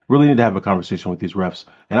called, really need to have a conversation with these refs.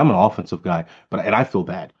 And I'm an offensive guy, and I feel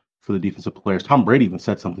bad for the defensive players. Tom Brady even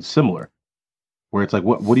said something similar, where it's like,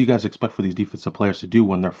 what do you guys expect for these defensive players to do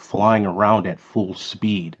when they're flying around at full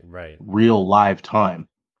speed, real live time?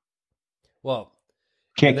 Well,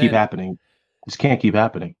 can't keep happening. This can't keep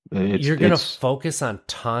happening. You're going to focus on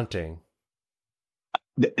taunting.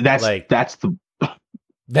 That's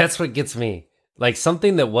what gets me. Like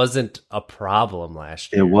something that wasn't a problem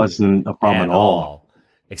last year. It wasn't a problem at all.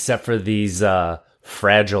 except for these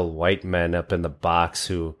fragile white men up in the box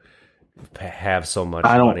who have so much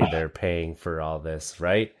money they're paying for all this,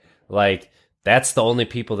 right? Like, that's the only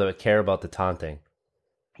people that care about the taunting.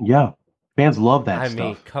 Yeah, fans love that stuff. I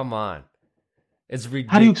mean, come on, it's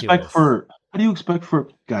ridiculous. How do you expect for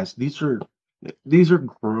guys? These are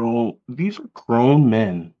grown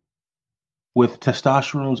men with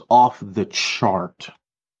testosterone's off the chart,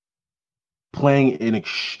 playing an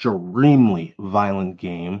extremely violent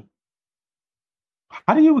game.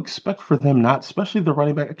 How do you expect for them not, especially the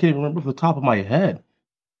running back? I can't even remember off the top of my head.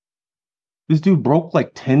 This dude broke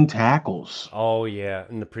like 10 tackles. Oh, yeah.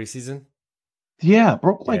 In the preseason? Yeah,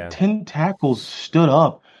 broke like 10 tackles, stood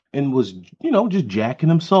up, and was, just jacking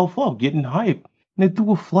himself up, getting hype. And they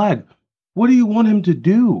threw a flag. What do you want him to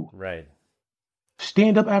do? Right.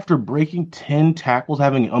 Stand up after breaking 10 tackles,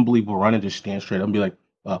 having an unbelievable run, and just stand straight up and be like,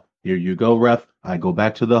 here you go, ref. I go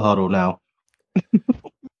back to the huddle now.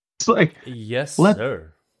 It's like, yes,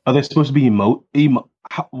 sir. Are they supposed to be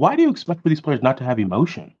why do you expect for these players not to have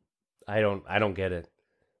emotion? I don't get it.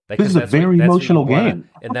 This is a very emotional game.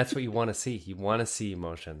 And that's what you want to see. You want to see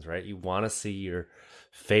emotions, right? You want to see your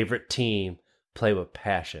favorite team play with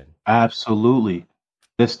passion. Absolutely.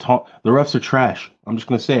 The refs are trash. I'm just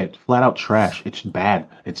going to say it. Flat out trash. It's bad.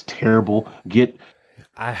 It's terrible.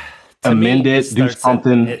 Amend it, do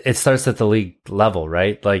something. It starts at the league level,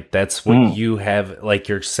 right? Like, that's what you have. Like,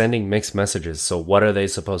 you're sending mixed messages. So what are they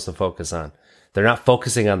supposed to focus on? They're not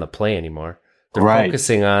focusing on the play anymore. They're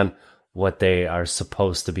focusing on what they are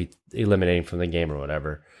supposed to be eliminating from the game or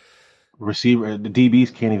whatever. Receiver, the DBs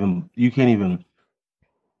you can't even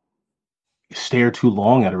stare too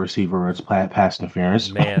long at a receiver or it's pass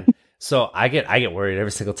interference. Man. So I get worried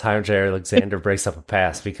every single time Jair Alexander breaks up a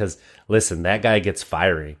pass because, listen, that guy gets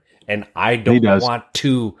fiery. And I don't want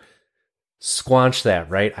to squanch that,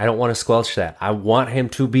 right? I don't want to squelch that. I want him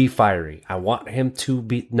to be fiery. I want him to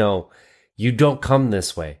be, no, you don't come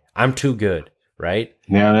this way. I'm too good, right?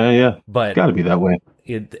 Yeah. But it's got to be that way.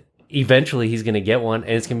 Eventually he's going to get one,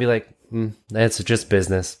 and it's going to be like, that's just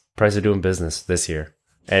business. Price of doing business this year.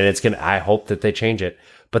 And I hope that they change it.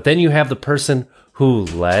 But then you have the person who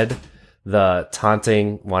led the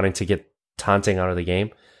taunting, wanting to get taunting out of the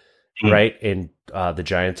game, right? And the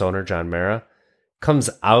Giants owner, John Mara, comes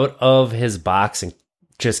out of his box and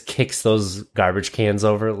just kicks those garbage cans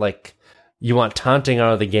over. Like, you want taunting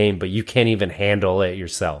out of the game, but you can't even handle it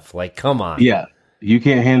yourself. Like, come on. Yeah. You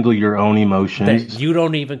can't handle your own emotions. That you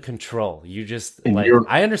don't even control. You just,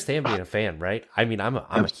 I understand being a fan, right? I mean, I'm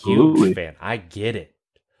a huge fan. I get it.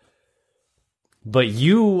 But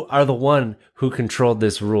you are the one who controlled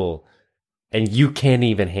this rule, and you can't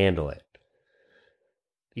even handle it.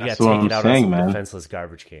 You got to take it out on some defenseless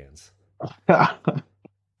garbage cans. That's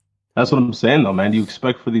what I'm saying, though, man. You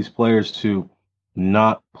expect for these players to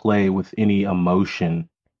not play with any emotion.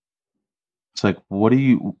 It's like,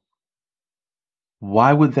 why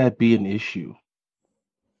would that be an issue?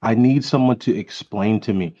 I need someone to explain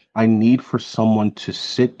to me. I need for someone to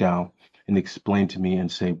sit down and explain to me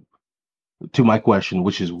and say, to my question,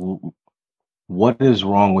 which is, what is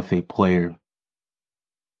wrong with a player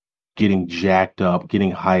getting jacked up,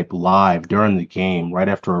 getting hyped live during the game, right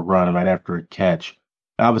after a run, right after a catch?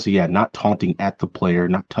 Obviously, not taunting at the player,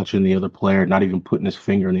 not touching the other player, not even putting his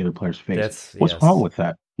finger in the other player's face. What's wrong with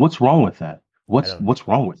that? What's wrong with that? What's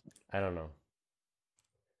wrong with it? I don't know.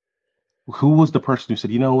 Who was the person who said,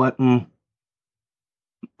 you know what?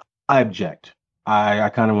 I object. I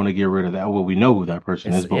kind of want to get rid of that. Well, we know who that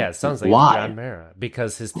person is. But it sounds like why? John Mara,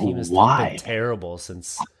 because his team has been terrible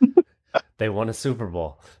since they won a Super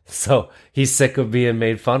Bowl. So he's sick of being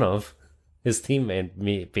made fun of. His team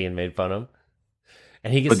being made fun of.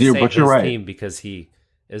 And he gets to say his team because he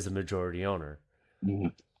is the majority owner.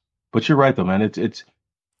 But you're right, though, man. It's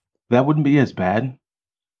that wouldn't be as bad.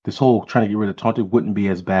 This whole trying to get rid of taunting wouldn't be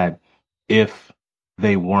as bad if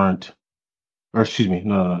they weren't, or excuse me,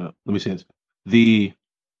 no. Let me say this. The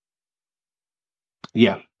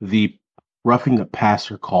roughing the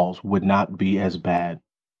passer calls would not be as bad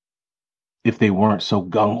if they weren't so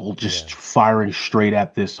gung-ho, just firing straight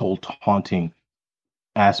at this whole taunting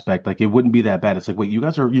aspect. Like, it wouldn't be that bad. It's like, wait,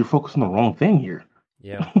 you're focused on the wrong thing here.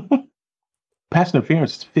 Yeah. Pass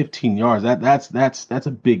interference is 15 yards. That's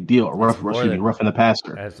a big deal. Roughing the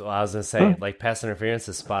passer. That's what I was gonna say. Like, pass interference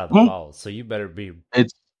is spot of the ball, so you better be.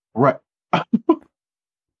 It's right.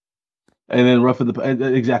 And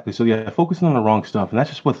then exactly. So focusing on the wrong stuff, and that's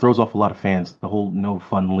just what throws off a lot of fans. The whole no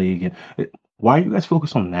fun league. Why are you guys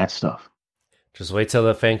focused on that stuff? Just wait till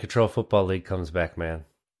the Fan Control Football League comes back, man.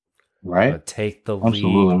 Right. Take the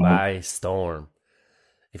league by storm.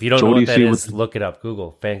 If you don't So know what do what you that see is, with look it up.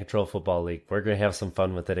 Google Fan Control Football League. We're going to have some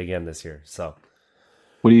fun with it again this year. So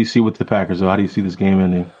what do you see with the Packers? Though? How do you see this game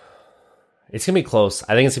ending? it's going to be close. I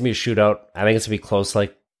think it's going to be a shootout. I think it's going to be close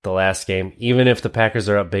like the last game. Even if the Packers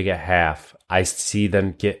are up big at half, I see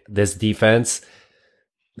them get this defense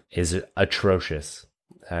is atrocious.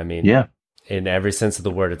 I mean, Yeah, in every sense of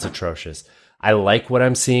the word, it's atrocious. I like what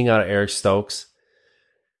I'm seeing out of Eric Stokes.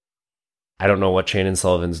 I don't know what Shannon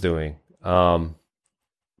Sullivan's doing. Jair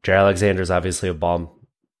Alexander's obviously a ball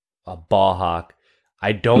hawk.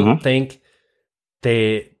 I don't think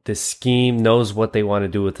the scheme knows what they want to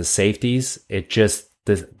do with the safeties. It just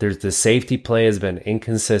the safety play has been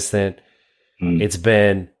inconsistent. It's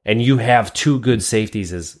been, and you have two good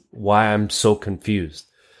safeties is why I'm so confused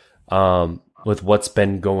with what's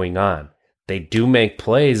been going on. They do make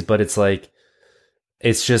plays, but it's like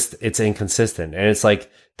it's inconsistent, and it's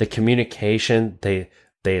like the communication. They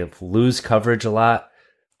lose coverage a lot.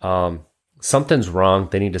 Something's wrong.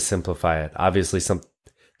 They need to simplify it. Obviously,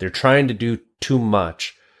 they're trying to do too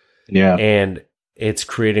much. yeah. And it's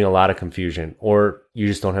creating a lot of confusion, or you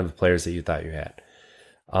just don't have the players that you thought you had.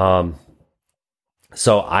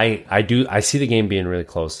 So I see the game being really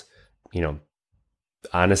close. You know,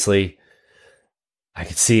 honestly, I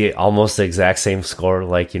could see almost the exact same score,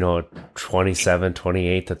 like, 27,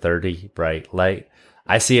 28 to 30, right? Like,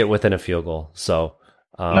 I see it within a field goal. So,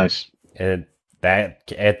 Nice. And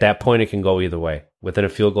that at that point, it can go either way. Within a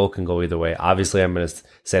field goal can go either way. Obviously, I'm going to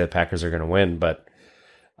say the Packers are going to win, but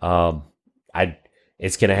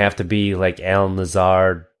it's going to have to be like Alan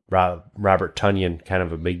Lazard, Robert Tunyon, kind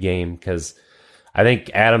of a big game, because I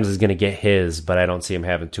think Adams is going to get his, but I don't see him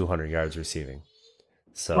having 200 yards receiving.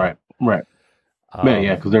 So Right.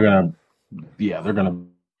 Yeah, because they're gonna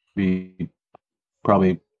be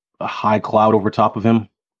probably a high cloud over top of him.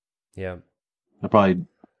 Yeah. They're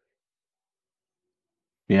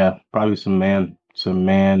probably some man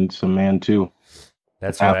too.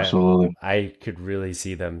 That's what Absolutely. I could really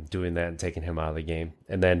see them doing that and taking him out of the game.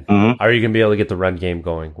 And then Mhm. are you going to be able to get the run game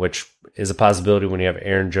going, which is a possibility when you have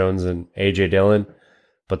Aaron Jones and A.J. Dillon.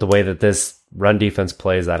 But the way that this run defense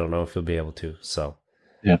plays, I don't know if you'll be able to. So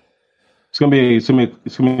Yeah, it's gonna be a good game.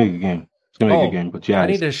 It's gonna be a good game. But yeah, I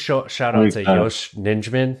need to shout out to Yosh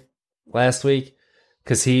Ninjman last week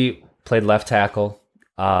because he played left tackle.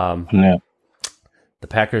 Yeah. The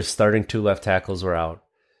Packers' starting two left tackles were out.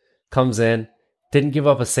 Comes in, didn't give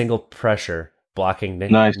up a single pressure blocking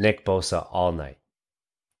Nick Bosa all night.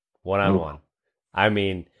 One-on-one. I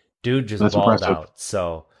mean, dude just That's balled impressive. out.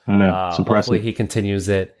 So It's hopefully impressive. he continues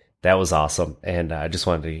it. That was awesome. And I just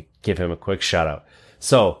wanted to give him a quick shout out.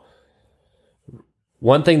 So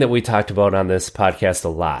one thing that we talked about on this podcast a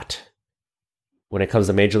lot when it comes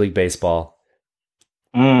to Major League Baseball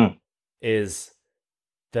is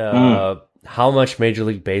how much Major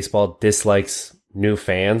League Baseball dislikes new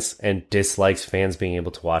fans and dislikes fans being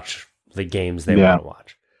able to watch the games they want to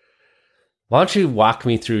watch. Why don't you walk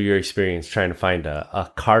me through your experience trying to find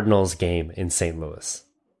a Cardinals game in St. Louis?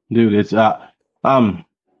 Dude, it's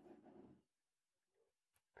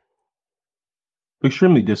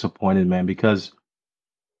extremely disappointed, man, because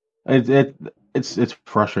it's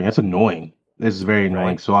frustrating. It's annoying. It's very annoying.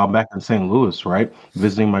 Right. So I'm back in St. Louis, right?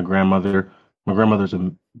 Visiting my grandmother. My grandmother's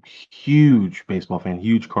a huge baseball fan,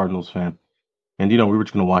 huge Cardinals fan. And we were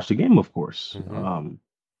just gonna watch the game, of course. Mhm.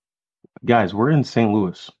 Guys, we're in St.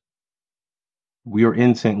 Louis. We are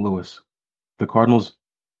in St. Louis. The Cardinals,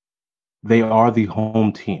 they are the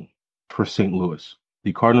home team for St. Louis.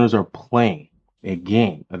 The Cardinals are playing a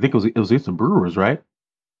game. I think it was against the Brewers, right?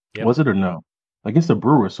 Yep. Was it or no? Against the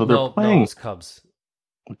Brewers. So they're playing No, it's Cubs.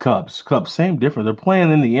 Cubs, same difference. They're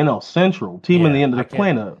playing in the NL Central team in the end. They're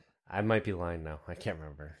playing I might be lying now. I can't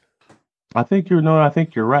remember. I think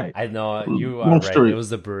you're right. I know you Long are right. story. It was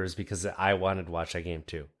the Brewers because I wanted to watch that game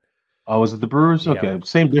too. Oh, was it the Brewers? Yeah. Okay,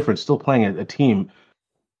 same difference. Still playing a team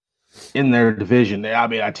in their division. I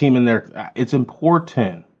mean, a team in their. It's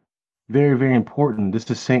important, very, very important. This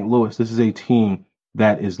is St. Louis. This is a team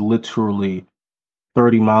that is literally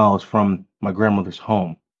 30 miles from my grandmother's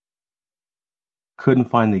home. Couldn't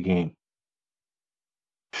find the game.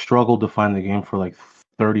 Struggled to find the game for like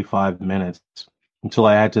 35 minutes until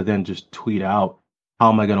I had to then just tweet out,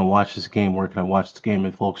 how am I going to watch this game? Where can I watch this game?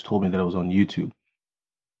 And folks told me that it was on YouTube.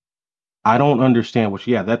 I don't understand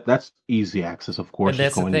that's easy access, of course. And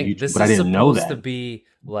that's the going to thing. YouTube, This but I is didn't know supposed that. to be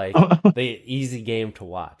like the easy game to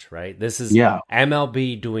watch, right? This is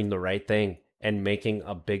MLB doing the right thing and making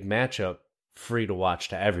a big matchup free to watch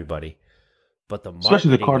to everybody. But the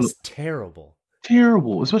Especially the marketing is terrible.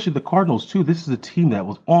 Terrible, especially the Cardinals too. This is a team that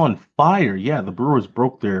was on fire. Yeah, the Brewers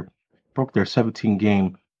broke their 17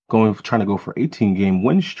 game trying to go for 18-game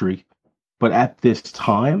win streak. But at this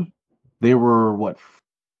time, they were what,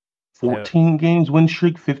 14 games win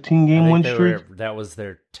streak, 15-game win streak. That was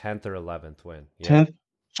their 10th or 11th win. Yeah. 10th.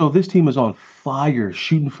 So this team is on fire,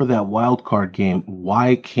 shooting for that wild card game.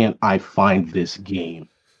 Why can't I find this game?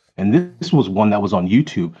 And this was one that was on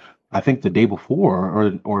YouTube. I think the day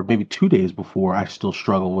before, or maybe 2 days before, I still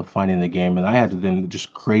struggled with finding the game, and I had to then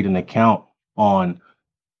just create an account on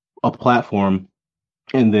a platform,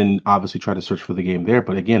 and then obviously try to search for the game there.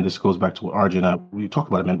 But again, this goes back to what RJ and I we talked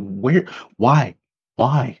about it, man. Why?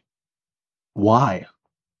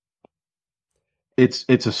 It's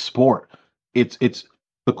a sport. It's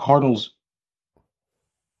the Cardinals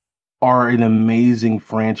are an amazing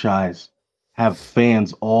franchise. Have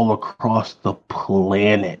fans all across the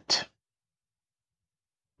planet.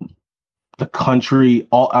 The country,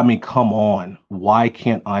 come on. Why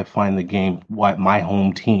can't I find the game? Why my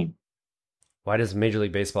home team? Why does Major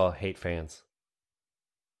League Baseball hate fans?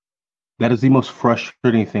 That is the most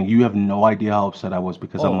frustrating thing. You have no idea how upset I was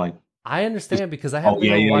because I'm like, I understand because I haven't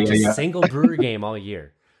even watched a single Brewer game all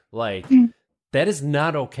year. Like, that is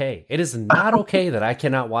not okay. It is not okay that I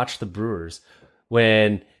cannot watch the Brewers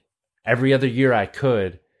when every other year I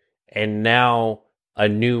could, and now a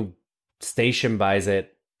new station buys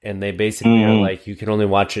it, and they basically are like, you can only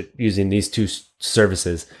watch it using these two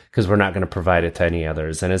services because we're not going to provide it to any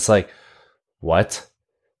others. And it's like, what?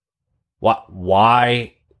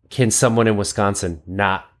 Why can someone in Wisconsin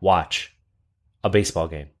not watch a baseball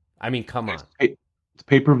game? I mean, come on. It's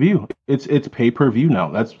pay-per-view. It's pay-per-view now.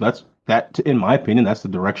 That's in my opinion, that's the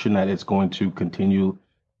direction that it's going to continue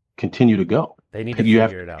to go. They need to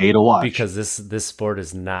figure it out. Pay to watch. Because this sport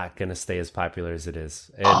is not going to stay as popular as it is.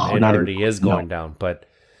 It already is going down. But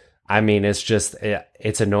I mean, it's just,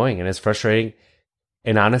 it's annoying and it's frustrating.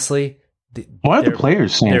 And honestly, why are the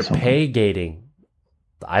players saying they're something? Pay gating.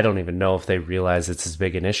 I don't even know if they realize it's as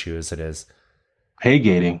big an issue as it is. Pay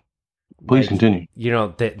gating. Please continue. You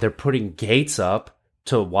know, they're putting gates up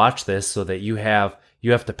to watch this so that you have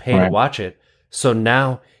to pay to watch it. So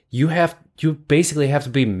now you basically have to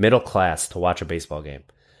be middle class to watch a baseball game.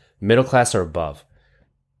 Middle class or above.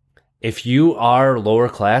 If you are lower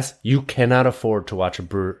class, you cannot afford to watch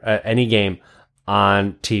any game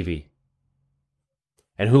on TV.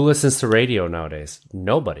 And who listens to radio nowadays?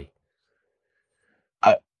 Nobody.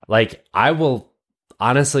 I will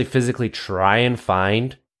honestly physically try and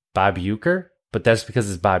find Bob Uecker, but that's because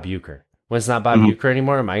it's Bob Uecker. When it's not Bob Uecker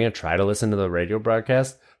anymore, am I going to try to listen to the radio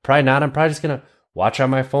broadcast? Probably not. I'm probably just going to watch on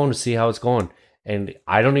my phone to see how it's going. And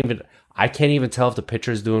I can't even tell if the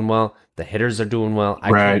pitcher's doing well, the hitters are doing well.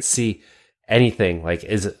 I can't see anything. Like,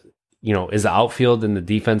 is the outfield and the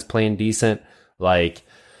defense playing decent? Like,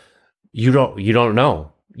 you don't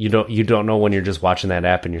know. You don't know when you're just watching that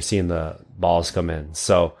app and you're seeing the balls come in.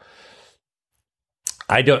 So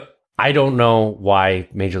I don't know why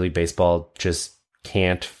Major League Baseball just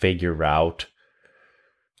can't figure out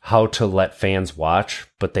how to let fans watch,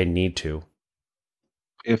 but they need to.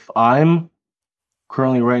 If I'm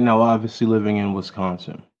currently right now obviously living in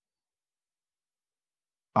Wisconsin,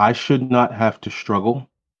 I should not have to struggle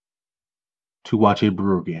to watch a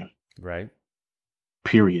Brewer game. Right.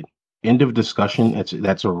 Period. End of discussion.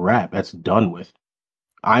 That's a wrap. That's done with.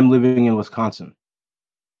 I'm living in Wisconsin.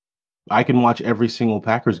 I can watch every single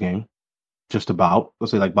Packers game, just about.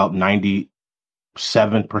 Let's say like about 97%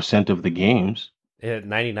 of the games. Yeah,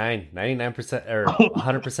 99% or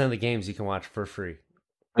 100% of the games you can watch for free.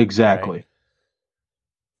 Exactly. Right?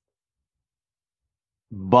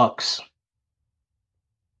 Bucks.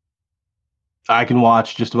 I can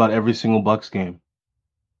watch just about every single Bucks game.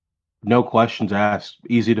 No questions asked.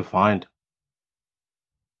 Easy to find.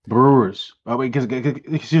 Brewers. Because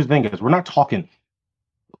here's the thing, guys. We're not talking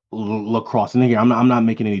lacrosse. And here, I'm not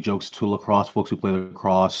making any jokes to lacrosse folks who play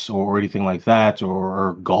lacrosse or anything like that,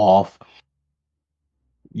 or golf.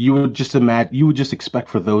 You would just expect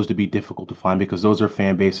for those to be difficult to find because those are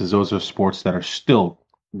fan bases. Those are sports that are still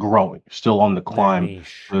growing, still on the climb.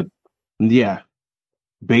 But, yeah.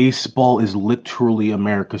 Baseball is literally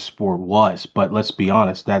America's sport, but let's be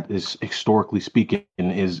honest, that is historically speaking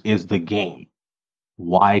is the game.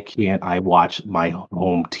 Why can't I watch my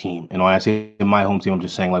home team? And when I say my home team, I'm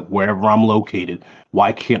just saying like wherever I'm located,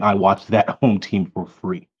 why can't I watch that home team for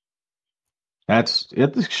free? That's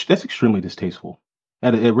extremely distasteful.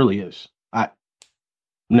 It really is.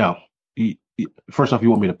 No. First off,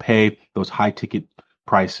 you want me to pay those high ticket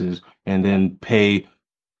prices and then pay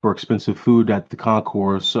for expensive food at the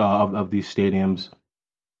concourse of these stadiums.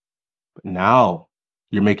 But now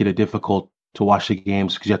you're making it difficult to watch the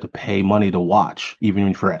games because you have to pay money to watch, even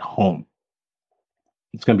if you're at home.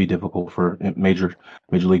 it's going to be difficult for Major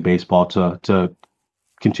League Baseball to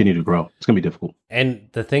continue to grow. It's going to be difficult. And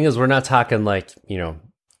the thing is, we're not talking like,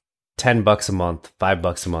 $10 a month,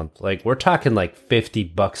 $5 a month. Like, we're talking like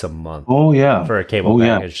 $50 a month. Oh yeah, for a cable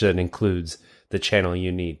package that includes the channel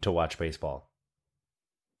you need to watch baseball.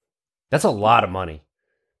 That's a lot of money.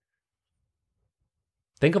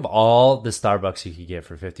 Think of all the Starbucks you could get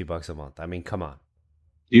for $50 a month. I mean, come on.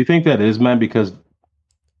 Do you think that is, man, because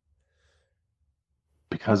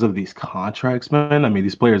of these contracts, man? I mean,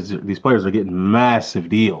 these players are getting massive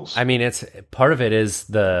deals. I mean, it's part of it is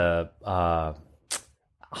the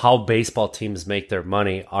how baseball teams make their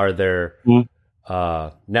money are their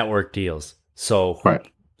network deals. So, right.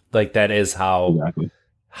 Like that is how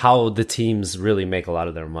the teams really make a lot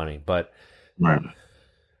of their money. But right.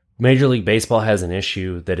 Major League Baseball has an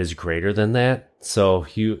issue that is greater than that. So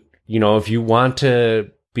if you want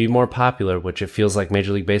to be more popular, which it feels like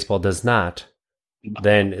Major League Baseball does not,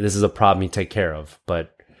 then this is a problem you take care of.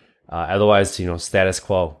 But otherwise, status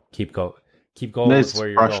quo, keep going with where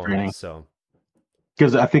you're going. So,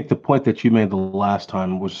 because I think the point that you made the last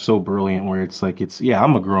time was so brilliant, where it's like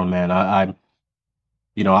I'm a grown man. I'm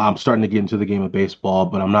starting to get into the game of baseball,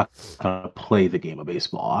 but I'm not gonna play the game of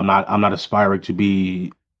baseball. I'm not aspiring to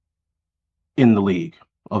be in the league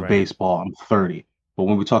of baseball. I'm 30. But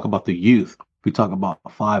when we talk about the youth, we talk about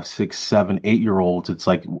 5, 6, 7, 8-year-olds. It's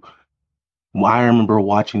like, I remember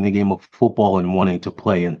watching the game of football and wanting to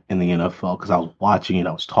play in the NFL because I was watching it.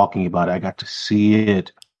 I was talking about it. I got to see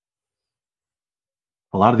it.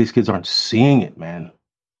 A lot of these kids aren't seeing it, man.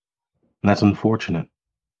 And that's unfortunate.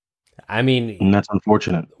 I mean, and that's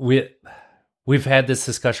unfortunate. We've had this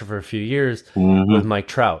discussion for a few years with Mike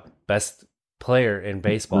Trout, best player in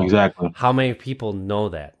baseball. Exactly. How many people know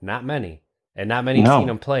that? Not many. And not many have seen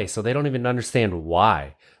him play, so they don't even understand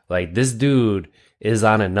why. Like, this dude is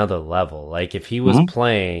on another level. Like, if he was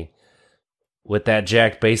playing with that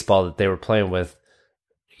jacked baseball that they were playing with,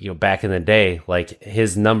 back in the day, like,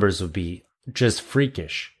 his numbers would be just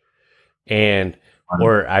freakish. And, they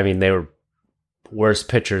were worse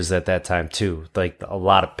pitchers at that time too. Like, a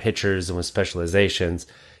lot of pitchers and with specializations,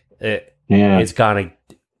 it's gone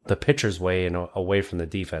the pitcher's way and away from the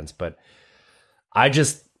defense. But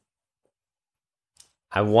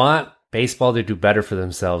I want baseball to do better for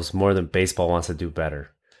themselves more than baseball wants to do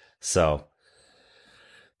better. So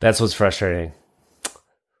that's what's frustrating.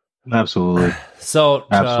 Absolutely. So,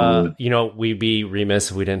 we'd be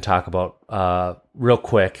remiss if we didn't talk about, real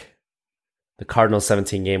quick, the Cardinals'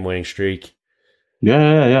 17-game winning streak.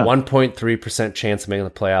 Yeah. 1.3% chance of making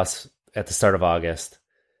the playoffs at the start of August.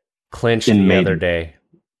 Clinched the other day.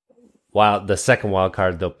 While the second wild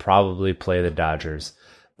card, they'll probably play the Dodgers.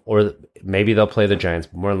 Or maybe they'll play the Giants,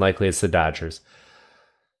 but more than likely it's the Dodgers.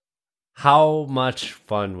 How much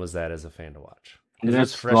fun was that as a fan to watch?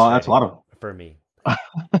 That's a lot of for me.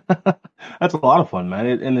 That's a lot of fun, man.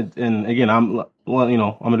 And again, I'm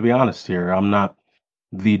going to be honest here. I'm not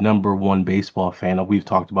the number one baseball fan. We've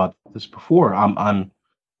talked about this before. I'm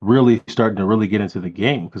really starting to really get into the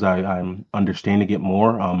game because I'm understanding it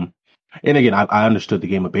more. And again, I understood the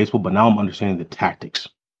game of baseball, but now I'm understanding the tactics.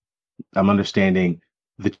 I'm understanding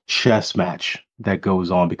the chess match that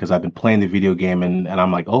goes on because I've been playing the video game and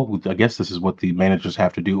I'm like, oh, I guess this is what the managers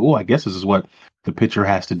have to do. Oh, I guess this is what the pitcher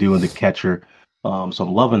has to do and the catcher. So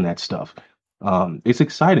I'm loving that stuff. It's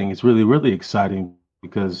exciting. It's really, really exciting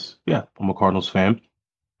because, I'm a Cardinals fan.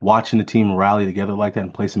 Watching the team rally together like that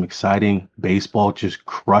and play some exciting baseball, just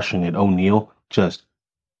crushing it. O'Neill, just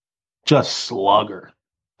slugger,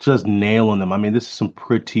 just nailing them. I mean, this is some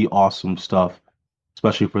pretty awesome stuff,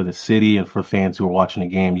 especially for the city and for fans who are watching the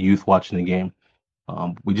game, youth watching the game.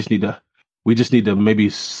 We just need to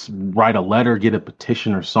maybe write a letter, get a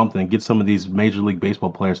petition or something, get some of these Major League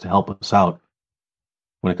Baseball players to help us out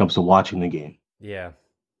when it comes to watching the game. Yeah.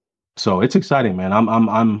 So it's exciting, man.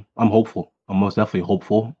 I'm hopeful. I'm most definitely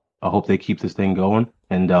hopeful. I hope they keep this thing going,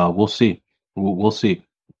 and we'll see. We'll see.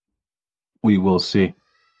 We will see.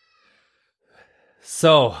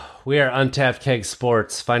 So we are Untapped Keg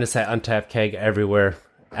Sports. Find us at Untapped Keg everywhere.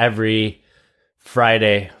 Every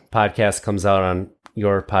Friday, podcast comes out on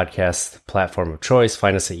your podcast platform of choice.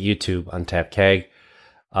 Find us at YouTube, Untapped Keg.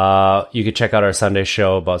 You can check out our Sunday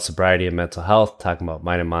show about sobriety and mental health, talking about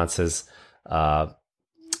mine and Monsa's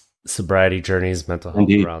sobriety journeys, mental health.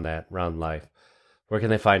 Indeed. around life. Where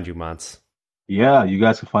can they find you, Mons? Yeah, you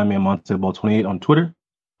guys can find me at Monteball28 on Twitter,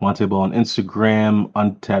 Monteball on Instagram,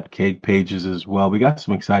 Untapped Cake pages as well. We got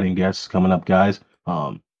some exciting guests coming up, guys.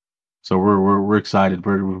 So we're excited.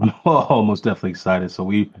 We're almost definitely excited. So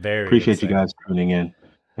we appreciate you guys tuning in,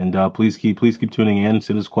 and please keep tuning in.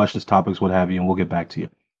 Send us questions, topics, what have you, and we'll get back to you.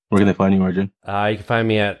 Where can they find you, RJ? You can find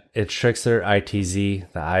me at It's Trickster,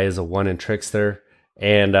 ITZ. The I is a 1 in Trickster.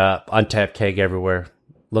 And Untapped Keg everywhere.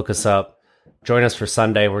 Look us up. Join us for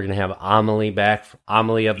Sunday. We're going to have Amelie back.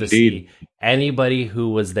 Amelie of the Sea. Anybody who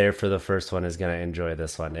was there for the first one is going to enjoy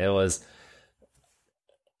this one.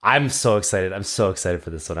 I'm so excited. I'm so excited for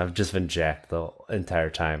this one. I've just been jacked the entire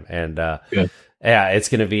time. And it's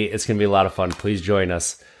going to be a lot of fun. Please join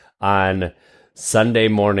us on Sunday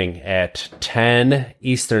morning at 10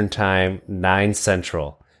 Eastern Time, 9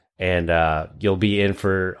 Central. And you'll be in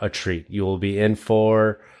for a treat. You will be in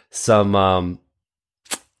for some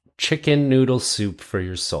chicken noodle soup for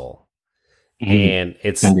your soul. And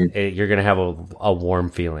you're going to have a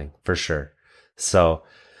warm feeling for sure. So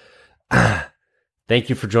thank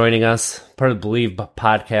you for joining us. Part of the Believe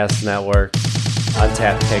Podcast Network,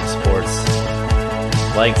 Untapped Keg Sports.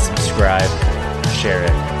 Like, subscribe, share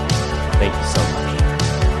it. Thank you so much.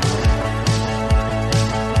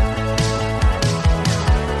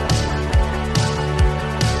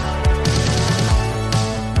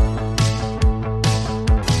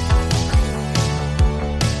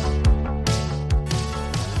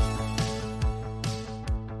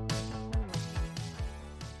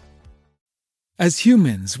 As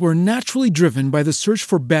humans, we're naturally driven by the search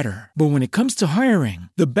for better. But when it comes to hiring,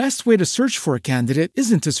 the best way to search for a candidate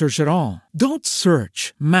isn't to search at all. Don't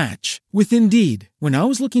search, match with Indeed. When I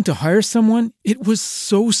was looking to hire someone, it was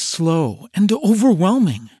so slow and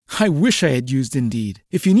overwhelming. I wish I had used Indeed.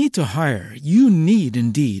 If you need to hire, you need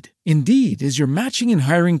Indeed. Indeed is your matching and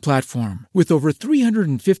hiring platform with over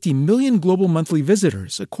 350 million global monthly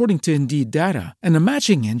visitors, according to Indeed data, and a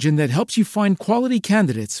matching engine that helps you find quality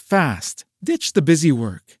candidates fast. Ditch the busy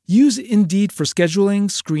work. Use Indeed for scheduling,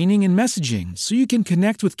 screening, and messaging so you can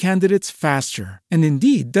connect with candidates faster. And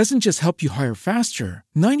Indeed doesn't just help you hire faster.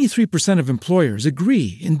 93% of employers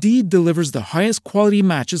agree Indeed delivers the highest quality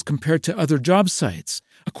matches compared to other job sites,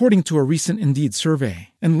 according to a recent Indeed survey.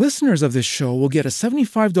 And listeners of this show will get a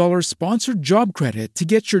 $75 sponsored job credit to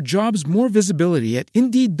get your jobs more visibility at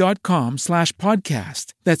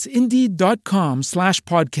Indeed.com/podcast. That's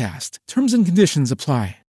Indeed.com/podcast. Terms and conditions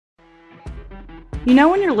apply. You know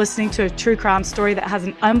when you're listening to a true crime story that has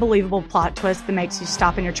an unbelievable plot twist that makes you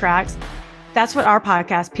stop in your tracks? That's what our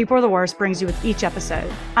podcast, People Are the Worst, brings you with each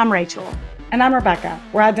episode. I'm Rachel. And I'm Rebecca.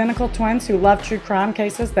 We're identical twins who love true crime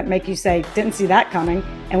cases that make you say, didn't see that coming,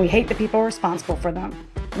 and we hate the people responsible for them.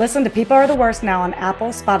 Listen to People Are the Worst now on Apple,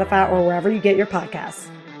 Spotify, or wherever you get your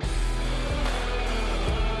podcasts.